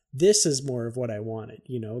 this is more of what I wanted,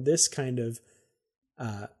 this kind of,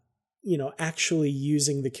 actually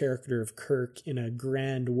using the character of Kirk in a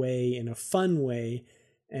grand way, in a fun way,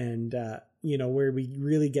 and where we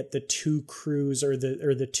really get the two crews or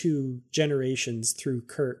the two generations through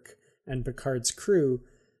Kirk and Picard's crew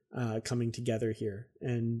coming together here.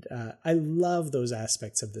 And I love those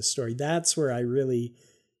aspects of this story. That's where I really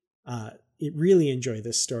enjoy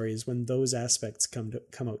this story, is when those aspects come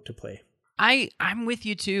out to play. I'm with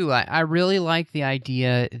you too. I really like the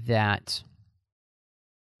idea that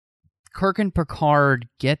Kirk and Picard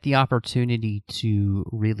get the opportunity to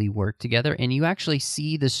really work together, and you actually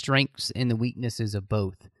see the strengths and the weaknesses of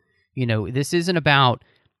both. This isn't about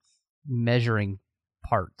measuring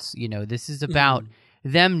parts. This is about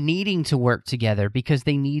them needing to work together because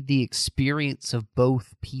they need the experience of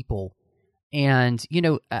both people. And,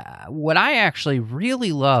 what I actually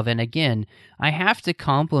really love, and again, I have to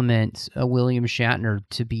compliment William Shatner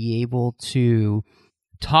to be able to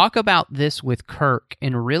talk about this with Kirk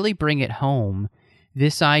and really bring it home,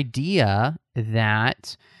 this idea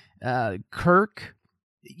that Kirk,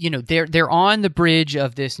 they're on the bridge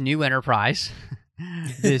of this new Enterprise,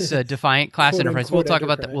 this Defiant class Enterprise. We'll talk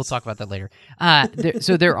about that. We'll talk about that later.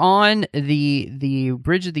 So they're on the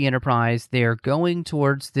bridge of the Enterprise. They're going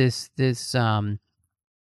towards this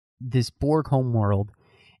Borg homeworld,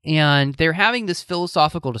 and they're having this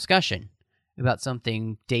philosophical discussion about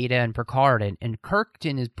something, Data and Picard, and Kirk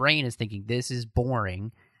in his brain is thinking, this is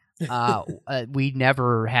boring. We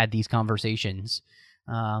never had these conversations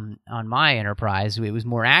on my Enterprise. It was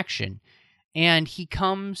more action. And he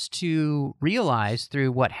comes to realize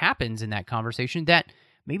through what happens in that conversation that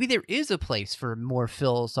maybe there is a place for more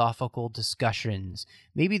philosophical discussions.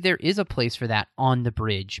 Maybe there is a place for that on the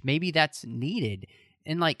bridge. Maybe that's needed.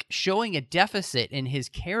 And showing a deficit in his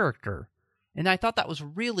character. And I thought that was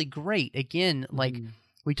really great. Again,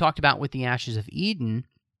 we talked about with the Ashes of Eden,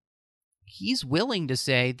 he's willing to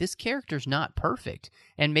say this character's not perfect.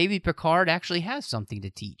 And maybe Picard actually has something to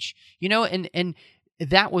teach. And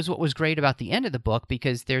that was what was great about the end of the book,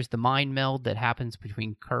 because there's the mind meld that happens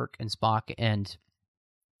between Kirk and Spock and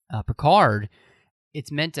Picard.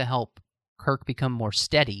 It's meant to help Kirk become more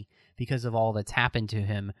steady because of all that's happened to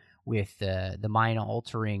him with the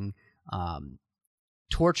mind-altering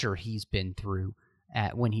torture he's been through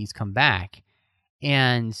when he's come back.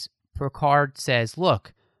 And Picard says,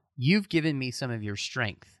 look, you've given me some of your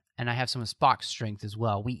strength, and I have some of Spock's strength as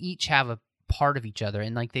well. We each have a part of each other,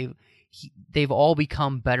 and they've all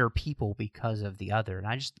become better people because of the other. And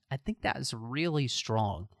I think that is really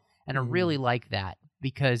strong, and I really like that,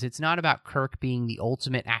 because it's not about Kirk being the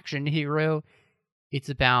ultimate action hero. It's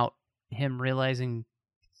about him realizing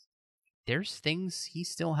there's things he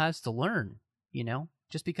still has to learn,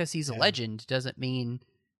 Just because he's a legend doesn't mean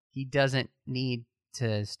he doesn't need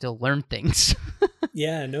to still learn things.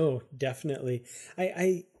 Yeah, no, definitely.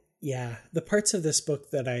 The parts of this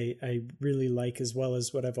book that I really like, as well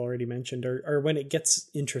as what I've already mentioned, are when it gets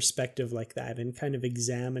introspective like that and kind of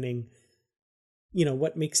examining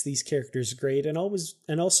what makes these characters great, and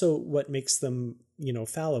also what makes them,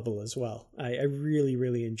 fallible as well. I really,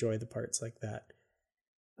 really enjoy the parts like that.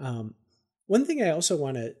 One thing I also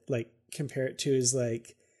want to compare it to is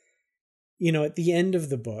at the end of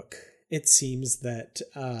the book, it seems that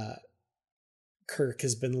Kirk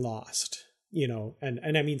has been lost,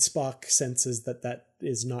 and I mean, Spock senses that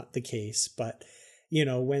is not the case, but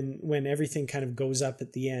when everything kind of goes up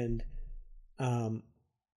at the end,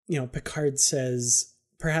 Picard says,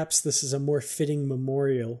 perhaps this is a more fitting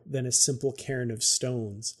memorial than a simple cairn of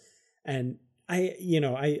stones. And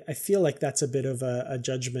I feel like that's a bit of a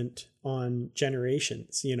judgment on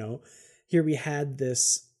Generations. Here we had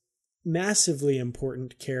this massively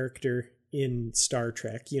important character in Star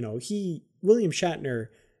Trek. William Shatner,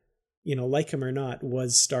 like him or not,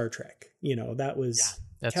 was Star Trek. That was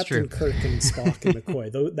Captain Kirk and Spock and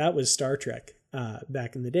McCoy. That was Star Trek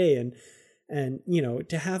back in the day. And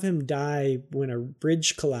to have him die when a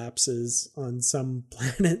bridge collapses on some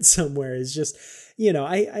planet somewhere is just,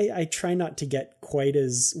 I try not to get quite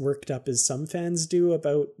as worked up as some fans do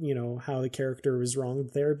about, how the character was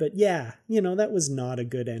wronged there. But yeah, that was not a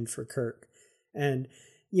good end for Kirk. And,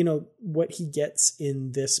 what he gets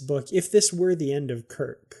in this book, if this were the end of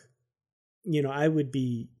Kirk, I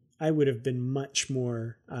would have been much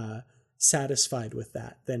more satisfied with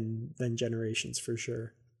that than Generations, for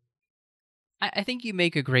sure. I think you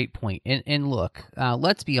make a great point. And look,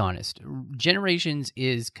 let's be honest. Generations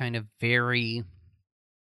is kind of very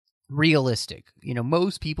realistic.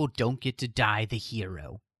 Most people don't get to die the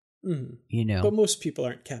hero. Mm. But most people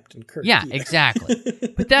aren't Captain Kirk. Yeah, either. Exactly.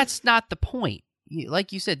 But that's not the point.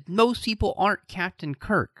 Like you said, most people aren't Captain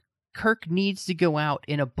Kirk. Kirk needs to go out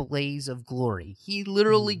in a blaze of glory. He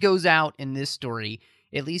literally goes out in this story,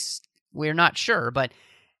 at least we're not sure, but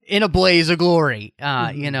in a blaze of glory,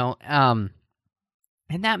 and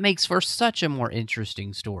that makes for such a more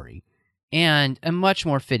interesting story and a much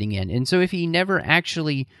more fitting end. And so if he never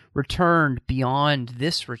actually returned beyond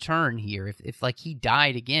this return here, if he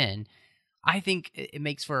died again, I think it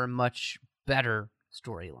makes for a much better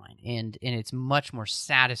storyline, and it's much more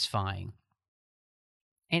satisfying,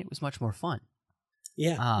 and it was much more fun.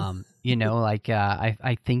 Yeah.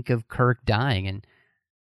 I think of Kirk dying, and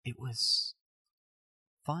it was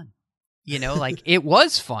fun. It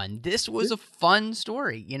was fun. This was a fun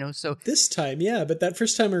story, so... This time, yeah, but that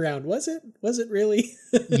first time around, was it? Was it really?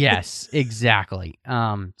 Yes, exactly.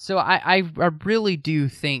 So I really do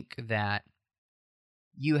think that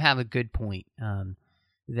you have a good point,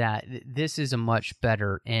 that this is a much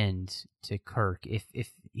better end to Kirk if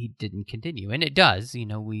he didn't continue. And it does,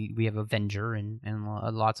 we have Avenger and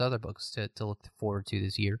lots of other books to look forward to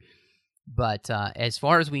this year. But as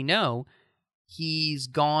far as we know, he's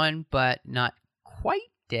gone, but not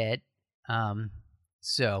quite dead.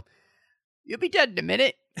 So you'll be dead in a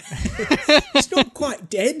minute. It's not quite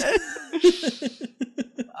dead.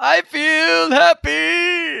 I feel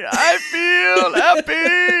happy.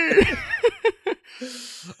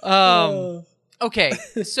 Okay,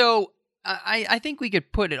 so I think we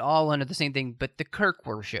could put it all under the same thing, but the Kirk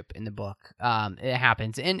worship in the book, it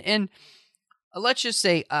happens, and let's just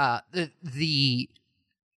say the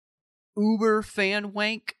uber fan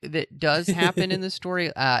wank that does happen in the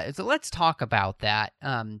story. So let's talk about that,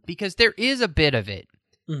 because there is a bit of it.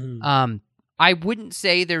 Mm-hmm. I wouldn't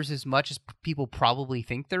say there's as much as people probably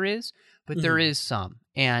think there is, but there is some,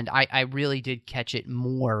 and I really did catch it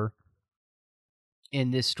more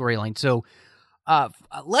in this storyline. So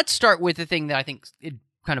let's start with the thing that I think it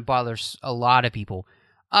kind of bothers a lot of people.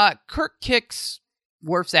 Kirk kicks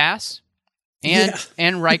Worf's ass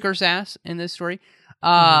and Riker's ass in this story.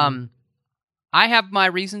 I have my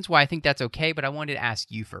reasons why I think that's okay, but I wanted to ask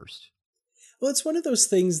you first. Well, it's one of those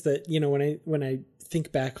things that, when I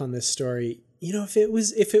think back on this story, if it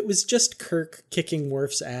was just Kirk kicking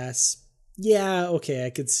Worf's ass, yeah, okay,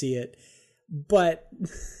 I could see it. But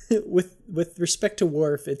with respect to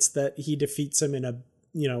Worf, it's that he defeats him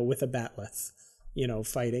with a bat'leth,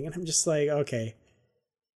 fighting, and I'm just like, okay,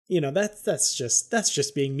 that's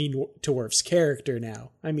just being mean to Worf's character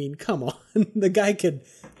now. I mean, come on, the guy could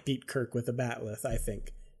beat Kirk with a bat'leth, I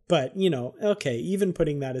think. But, okay, even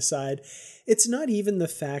putting that aside, it's not even the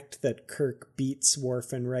fact that Kirk beats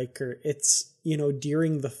Worf and Riker. It's,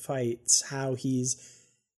 during the fights, how he's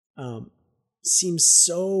seems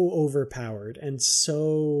so overpowered and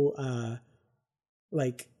so,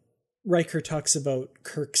 Riker talks about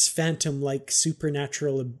Kirk's phantom-like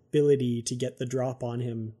supernatural ability to get the drop on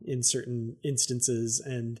him in certain instances,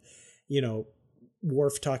 and,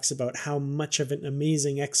 Worf talks about how much of an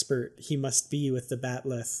amazing expert he must be with the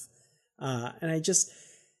bat'leth. And I just,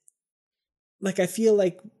 I feel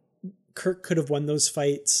like Kirk could have won those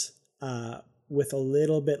fights with a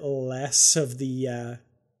little bit less of the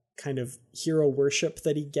kind of hero worship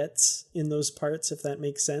that he gets in those parts, if that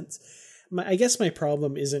makes sense. I guess my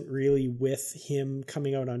problem isn't really with him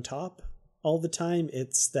coming out on top all the time.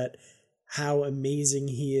 It's that how amazing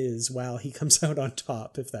he is while he comes out on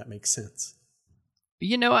top, if that makes sense.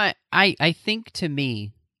 You know, I think to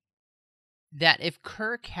me that if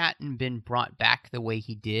Kirk hadn't been brought back the way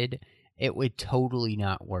he did, it would totally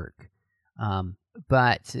not work.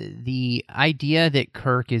 But the idea that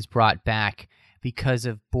Kirk is brought back because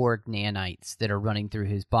of Borg nanites that are running through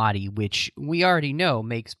his body, which we already know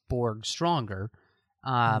makes Borg stronger,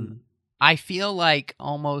 I feel like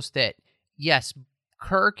almost that, yes,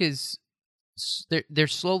 Kirk is... They're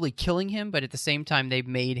slowly killing him, but at the same time, they've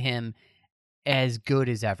made him as good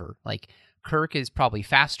as ever. Like, Kirk is probably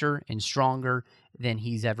faster and stronger than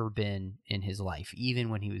he's ever been in his life,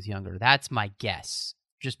 even when he was younger. That's my guess,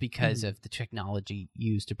 just because of the technology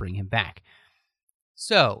used to bring him back.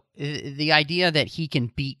 So, the idea that he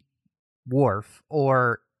can beat Worf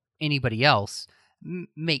or anybody else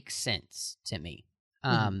makes sense to me.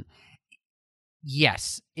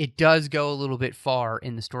 Yes, it does go a little bit far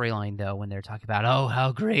in the storyline, though, when they're talking about, oh,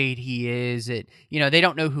 how great he is. They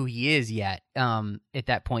don't know who he is yet. At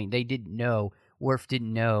that point, they didn't know. Worf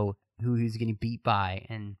didn't know who he was getting beat by.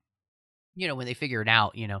 And, when they figure it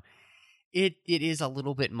out, it is a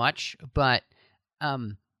little bit much. But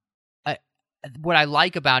what I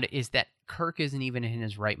like about it is that Kirk isn't even in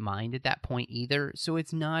his right mind at that point either. So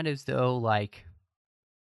it's not as though, like,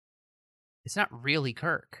 it's not really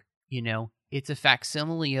Kirk, It's a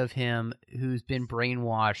facsimile of him who's been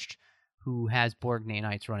brainwashed, who has Borg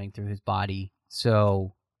nanites running through his body.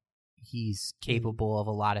 So he's capable of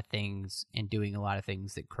a lot of things and doing a lot of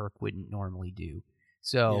things that Kirk wouldn't normally do.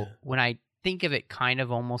 So when I think of it kind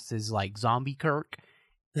of almost as like zombie Kirk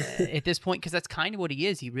at this point, because that's kind of what he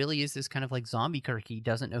is. He really is this kind of like zombie Kirk. He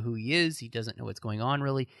doesn't know who he is. He doesn't know what's going on,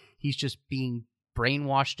 really. He's just being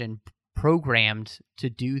brainwashed and programmed to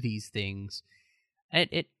do these things.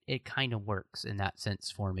 It kind of works in that sense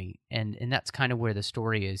for me. And that's kind of where the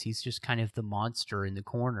story is. He's just kind of the monster in the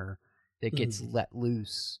corner that gets let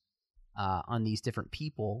loose on these different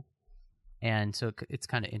people. And so it's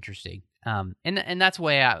kind of interesting. And that's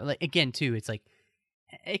why, again, too, it's like,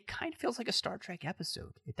 it kind of feels like a Star Trek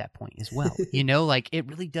episode at that point as well. Like it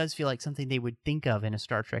really does feel like something they would think of in a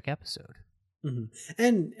Star Trek episode. And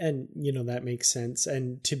that makes sense.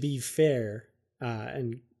 And to be fair,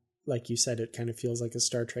 and like you said, it kind of feels like a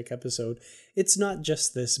Star Trek episode. It's not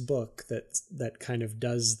just this book that kind of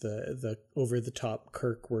does the over the top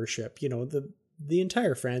Kirk worship. The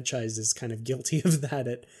entire franchise is kind of guilty of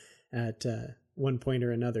that at one point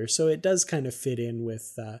or another. So it does kind of fit in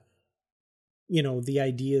with the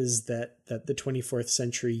ideas that the 24th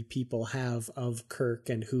century people have of Kirk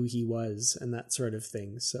and who he was and that sort of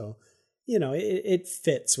thing. So it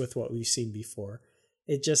fits with what we've seen before.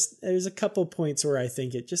 There's a couple points where I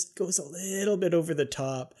think it just goes a little bit over the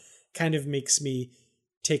top, kind of makes me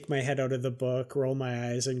take my head out of the book, roll my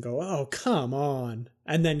eyes and go, oh, come on.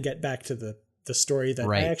 And then get back to the story that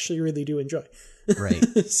I actually really do enjoy. Right.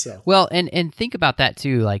 So, well, and think about that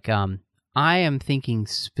too. Like, I am thinking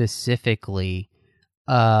specifically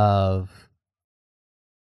of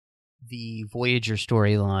the Voyager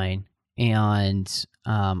storyline, and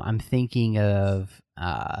I'm thinking of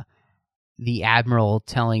the Admiral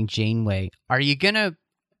telling Janeway, "Are you gonna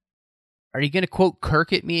quote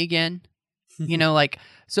Kirk at me again?"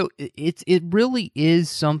 So it really is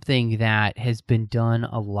something that has been done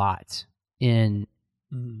a lot in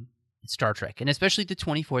Star Trek, and especially the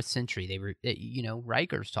 24th century. They were,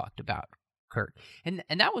 Riker's talked about Kirk, and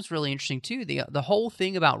that was really interesting too. The whole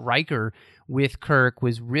thing about Riker with Kirk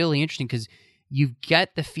was really interesting because you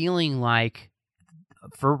get the feeling like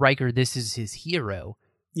for Riker, this is his hero.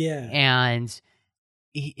 Yeah. And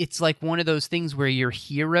it's like one of those things where your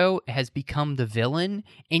hero has become the villain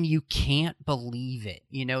and you can't believe it.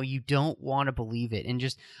 You don't want to believe it. And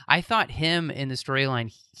just, I thought him in the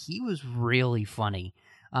storyline, he was really funny.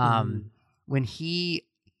 When he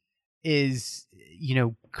is,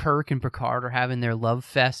 Kirk and Picard are having their love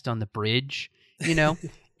fest on the bridge,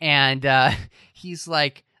 and he's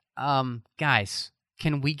like, guys,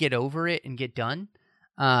 can we get over it and get done?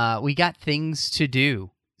 We got things to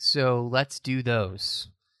do. So let's do those.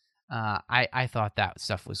 I thought that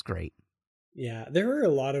stuff was great. Yeah, there were a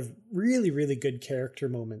lot of really, really good character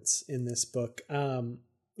moments in this book.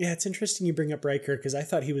 It's interesting you bring up Riker because I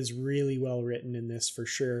thought he was really well written in this for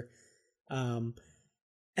sure. And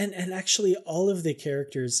actually all of the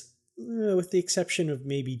characters, with the exception of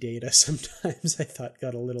maybe Data, sometimes I thought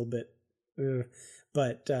got a little bit,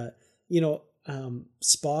 but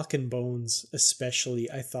Spock and Bones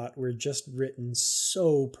especially, I thought were just written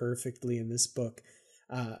so perfectly in this book.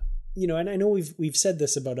 And I know we've said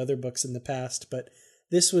this about other books in the past, but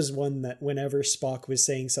this was one that whenever Spock was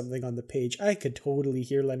saying something on the page, I could totally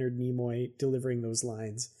hear Leonard Nimoy delivering those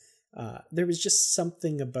lines. There was just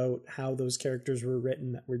something about how those characters were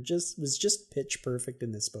written that was just pitch perfect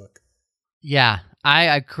in this book. Yeah,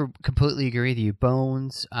 I completely agree with you.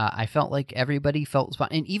 Bones, I felt like everybody felt Spock.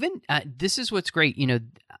 And even, this is what's great,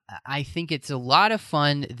 I think it's a lot of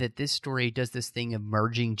fun that this story does this thing of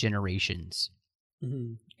merging generations.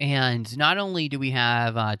 Mm-hmm. And not only do we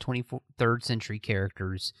have 23rd century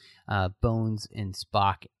characters, Bones and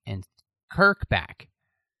Spock and Kirk back,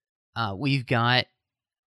 we've got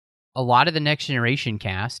a lot of the Next Generation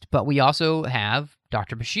cast, but we also have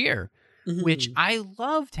Dr. Bashir, mm-hmm. which I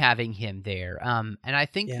loved having him there. And I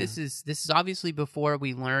think this is obviously before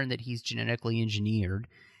we learn that he's genetically engineered.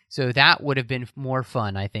 So that would have been more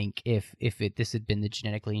fun, I think, if this had been the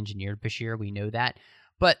genetically engineered Bashir. We know that.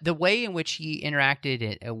 But the way in which he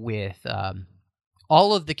interacted with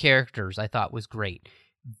all of the characters, I thought was great.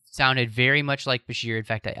 Sounded very much like Bashir. In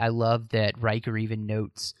fact, I love that Riker even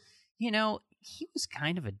notes, he was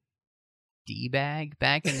kind of a D-bag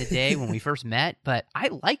back in the day when we first met, but I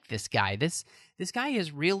like this guy. This guy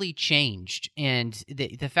has really changed, and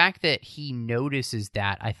the fact that he notices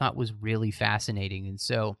that, I thought was really fascinating. And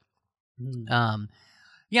so,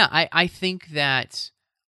 I think that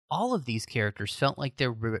all of these characters felt like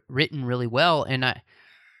they're written really well, and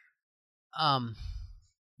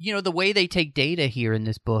the way they take data here in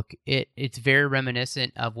this book, it's very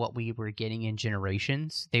reminiscent of what we were getting in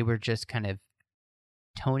Generations. They were just kind of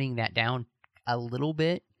toning that down a little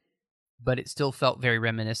bit, but it still felt very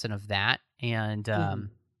reminiscent of that. And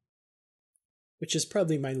which is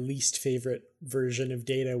probably my least favorite version of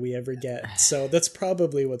data we ever get. So that's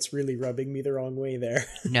probably what's really rubbing me the wrong way there.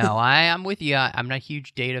 No, I'm with you. I'm not a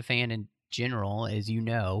huge data fan in general, as you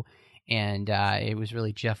know. And it was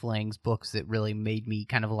really Jeff Lang's books that really made me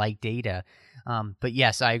kind of like data. But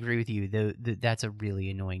yes, I agree with you. That's a really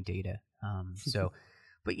annoying data.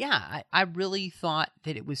 But yeah, I really thought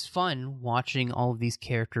that it was fun watching all of these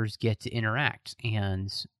characters get to interact.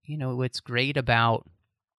 And, what's great about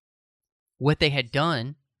what they had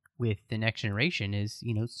done with the Next Generation is,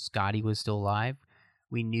 Scotty was still alive.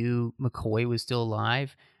 We knew McCoy was still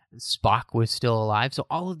alive. Spock was still alive. So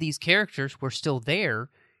all of these characters were still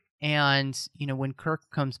there. And, when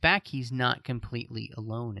Kirk comes back, he's not completely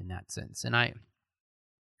alone in that sense. And I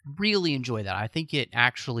really enjoy that. I think it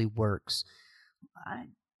actually works.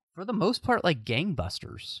 For the most part, like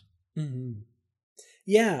gangbusters. Mm-hmm.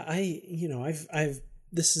 Yeah, I've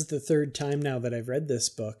this is the third time now that I've read this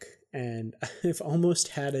book, and I've almost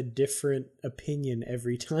had a different opinion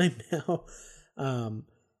every time now.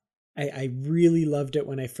 I really loved it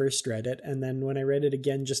when I first read it, and then when I read it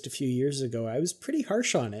again just a few years ago, I was pretty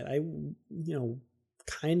harsh on it. I,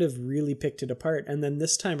 kind of really picked it apart, and then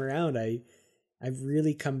this time around, I've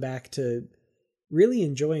really come back to really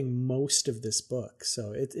enjoying most of this book.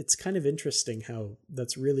 So it's kind of interesting how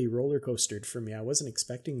that's really roller coastered for me. I wasn't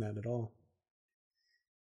expecting that at all.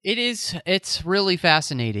 It is. It's really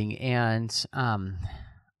fascinating. And so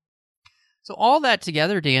all that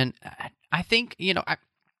together, Dan, I think, I'm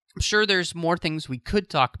sure there's more things we could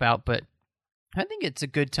talk about, but I think it's a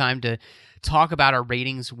good time to talk about our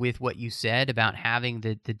ratings with what you said about having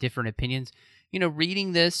the different opinions.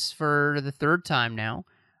 Reading this for the third time now,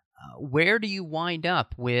 where do you wind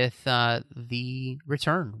up with The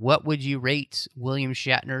Return? What would you rate William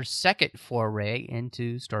Shatner's second foray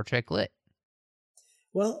into Star Trek Lit?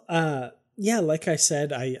 Well, like I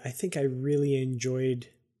said, I think I really enjoyed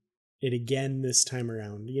it again this time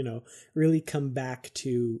around. Really come back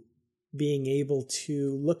to being able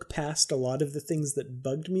to look past a lot of the things that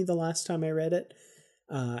bugged me the last time I read it,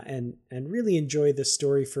 and really enjoy the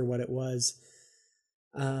story for what it was.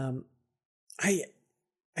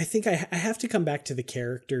 I think I have to come back to the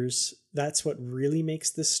characters. That's what really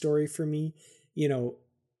makes this story for me.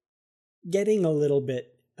 Getting a little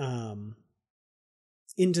bit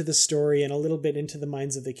into the story and a little bit into the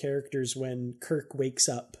minds of the characters when Kirk wakes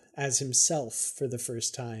up as himself for the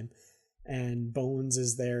first time, and Bones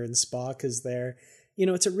is there and Spock is there.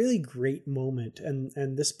 It's a really great moment,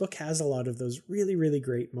 and this book has a lot of those really, really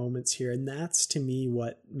great moments here, and that's to me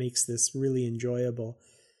what makes this really enjoyable.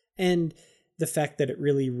 And the fact that it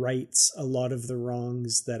really rights a lot of the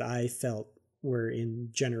wrongs that I felt were in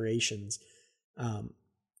Generations.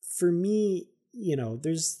 For me,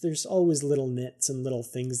 there's always little nits and little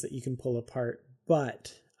things that you can pull apart,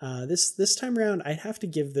 but this time around, I'd have to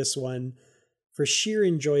give this one, for sheer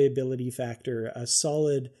enjoyability factor, a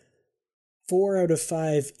solid 4 out of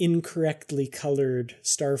 5 incorrectly colored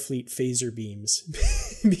Starfleet phaser beams.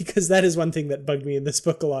 Because that is one thing that bugged me in this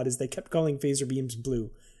book a lot, is they kept calling phaser beams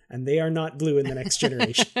blue. And they are not blue in The Next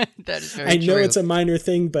Generation. That is very I know true. it's a minor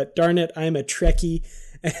thing, but darn it, I'm a Trekkie,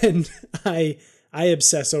 and I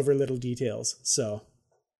obsess over little details. So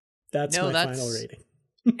that's my final rating.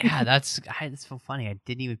 Yeah, that's so funny. I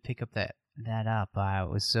didn't even pick up that up. I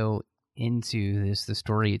was so into the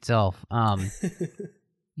story itself.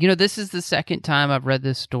 This is the second time I've read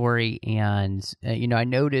this story, and I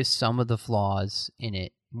noticed some of the flaws in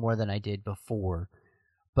it more than I did before.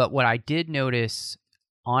 But what I did notice,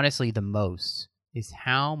 honestly, the most is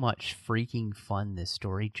how much freaking fun this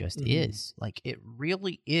story just is. Like, it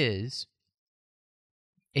really is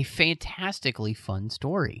a fantastically fun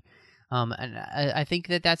story. And I think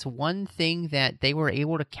that's one thing that they were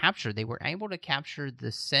able to capture. They were able to capture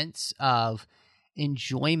the sense of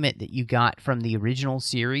enjoyment that you got from the original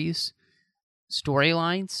series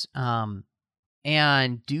storylines,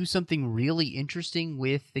 and do something really interesting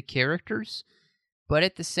with the characters, but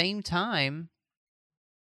at the same time,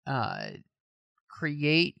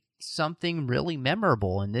 create something really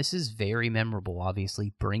memorable. And this is very memorable,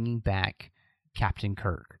 obviously, bringing back Captain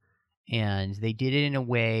Kirk. And they did it in a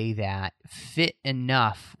way that fit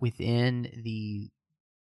enough within the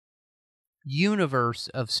universe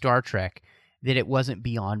of Star Trek that it wasn't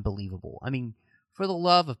beyond believable. I mean, for the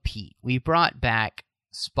love of Pete, we brought back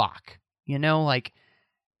Spock.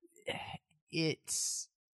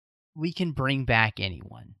 We can bring back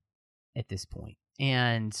anyone at this point,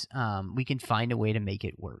 and we can find a way to make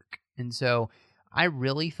it work. And so I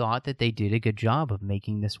really thought that they did a good job of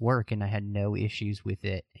making this work, and I had no issues with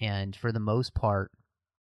it. And for the most part,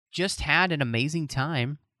 just had an amazing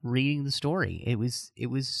time reading the story. It was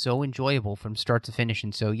so enjoyable from start to finish.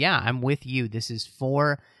 And so, yeah, I'm with you. This is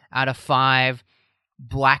 4 out of 5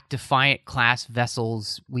 Black Defiant class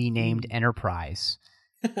vessels we named Enterprise.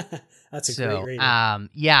 That's a great rating.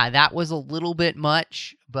 Yeah, that was a little bit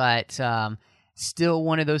much, but still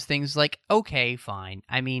one of those things like, okay, fine.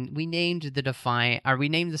 I mean, we named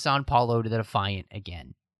the San Paulo to the Defiant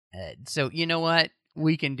again. So you know what?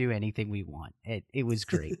 We can do anything we want. It was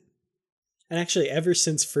great. And actually, ever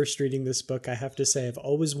since first reading this book, I have to say I've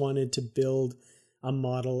always wanted to build a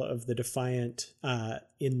model of the Defiant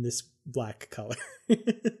in this black color.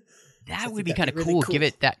 That would be kind of really cool. Give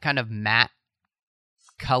it that kind of matte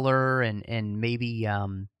color and maybe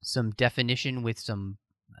some definition with some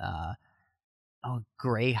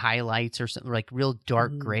gray highlights or something, like real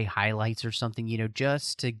dark gray highlights or something,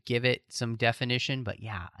 just to give it some definition. But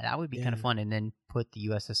yeah, that would be kind of fun. And then put the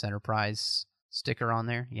USS Enterprise sticker on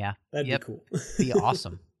there. Yeah. That'd be cool. Be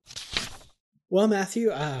awesome. Well, Matthew,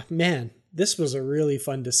 man, this was a really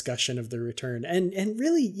fun discussion of the return and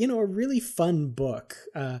really, a really fun book.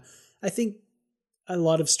 I think a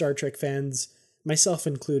lot of Star Trek fans, myself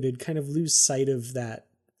included, kind of lose sight of that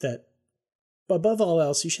above all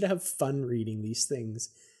else, you should have fun reading these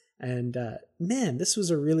things. And man, this was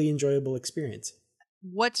a really enjoyable experience.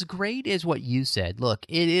 What's great is what you said. Look,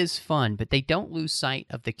 it is fun, but they don't lose sight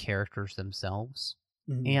of the characters themselves.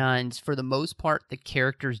 Mm-hmm. And for the most part, the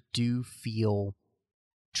characters do feel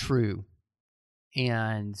true.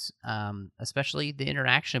 And especially the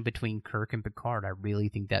interaction between Kirk and Picard, I really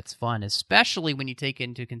think that's fun, especially when you take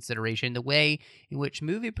into consideration the way in which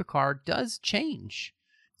movie Picard does change.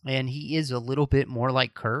 And he is a little bit more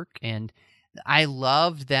like Kirk, and I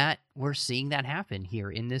love that we're seeing that happen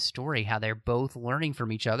here in this story, how they're both learning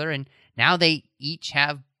from each other, and now they each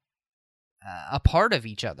have a part of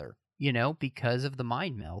each other, because of the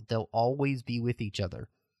mind meld. They'll always be with each other.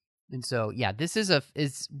 And so, yeah, this is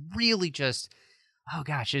it's really just, oh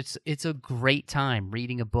gosh, it's a great time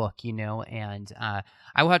reading a book, and I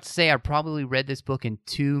will have to say I probably read this book in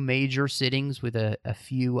 2 major sittings with a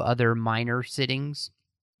few other minor sittings.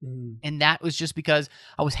 And that was just because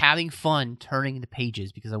I was having fun turning the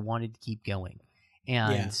pages because I wanted to keep going.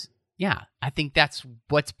 And yeah, I think that's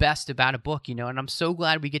what's best about a book, and I'm so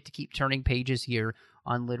glad we get to keep turning pages here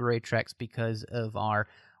on Literary Treks because of our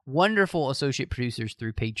wonderful associate producers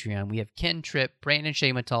through Patreon. We have Ken Tripp,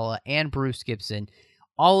 Brandon-Shea Mutala, and Bruce Gibson.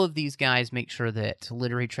 All of these guys make sure that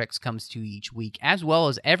Literary Treks comes to you each week, as well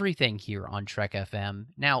as everything here on Trek FM.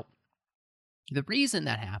 Now, the reason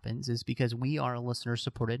that happens is because we are a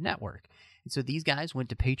listener-supported network. And so these guys went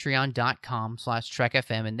to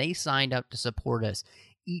patreon.com/TrekFM, and they signed up to support us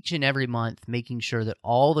each and every month, making sure that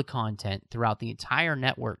all the content throughout the entire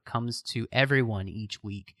network comes to everyone each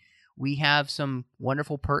week. We have some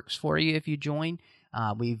wonderful perks for you if you join.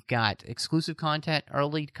 We've got exclusive content,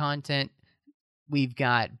 early content. We've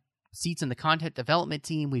got seats in the content development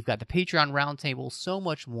team. We've got the Patreon roundtable, so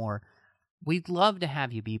much more. We'd love to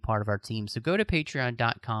have you be part of our team. So go to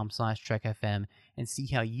patreon.com/TrekFM and see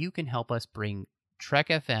how you can help us bring Trek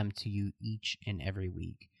FM to you each and every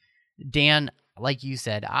week. Dan, like you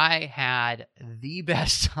said, I had the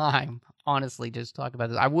best time, honestly, just talk about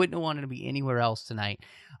this. I wouldn't have wanted to be anywhere else tonight.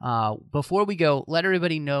 Before we go, let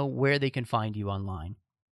everybody know where they can find you online.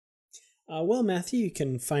 Well, Matthew, you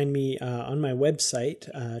can find me on my website,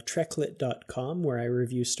 treklit.com, where I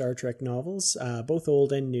review Star Trek novels, both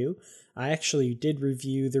old and new. I actually did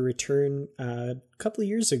review The Return a couple of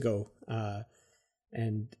years ago,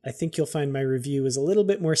 and I think you'll find my review is a little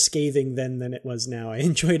bit more scathing then than it was now. I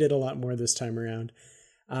enjoyed it a lot more this time around.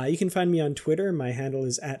 You can find me on Twitter. My handle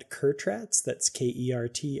is @Kertrats. That's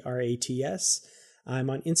KERTRATS. I'm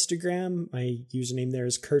on Instagram. My username there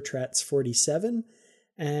is Kertrats47.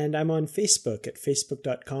 And I'm on Facebook at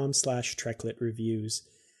facebook.com/TrekLitReviews.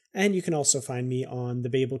 And you can also find me on the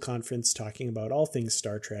Babel Conference talking about all things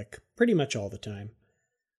Star Trek pretty much all the time.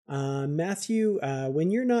 Matthew,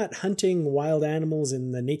 when you're not hunting wild animals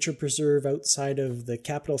in the nature preserve outside of the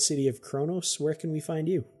capital city of Kronos, where can we find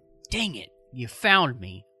you? Dang it, you found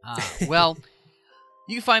me. Well,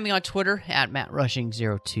 you can find me on Twitter at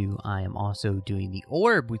MattRushing02. I am also doing The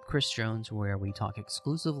Orb with Chris Jones, where we talk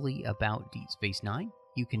exclusively about Deep Space Nine.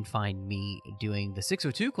 You can find me doing the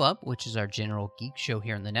 602 Club, which is our general geek show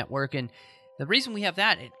here on the network. And the reason we have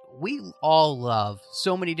that, we all love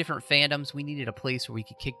so many different fandoms. We needed a place where we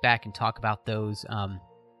could kick back and talk about those.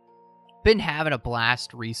 Been having a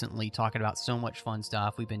blast recently talking about so much fun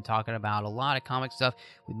stuff. We've been talking about a lot of comic stuff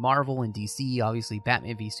with Marvel and DC. Obviously,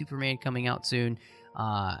 Batman v Superman coming out soon.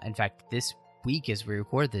 In fact, this week as we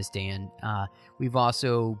record this, Dan, we've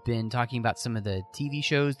also been talking about some of the TV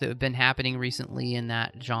shows that have been happening recently in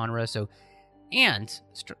that genre. And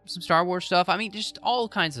some Star Wars stuff. I mean, just all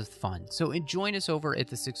kinds of fun. So join us over at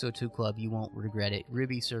the 602 Club. You won't regret it.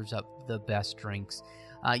 Ruby serves up the best drinks.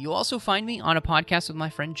 You'll also find me on a podcast with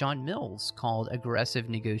my friend John Mills called Aggressive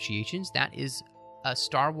Negotiations. That is a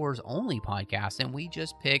Star Wars only podcast, and we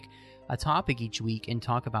just pick a topic each week and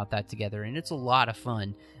talk about that together, and it's a lot of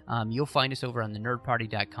fun. You'll find us over on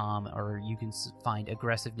thenerdparty.com, or you can find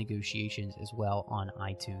Aggressive Negotiations as well on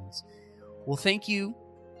iTunes. Well, thank you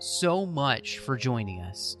so much for joining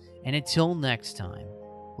us, and until next time,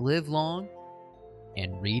 live long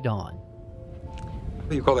and read on. What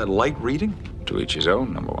do you call that, light reading? To each his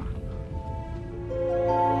own, number one.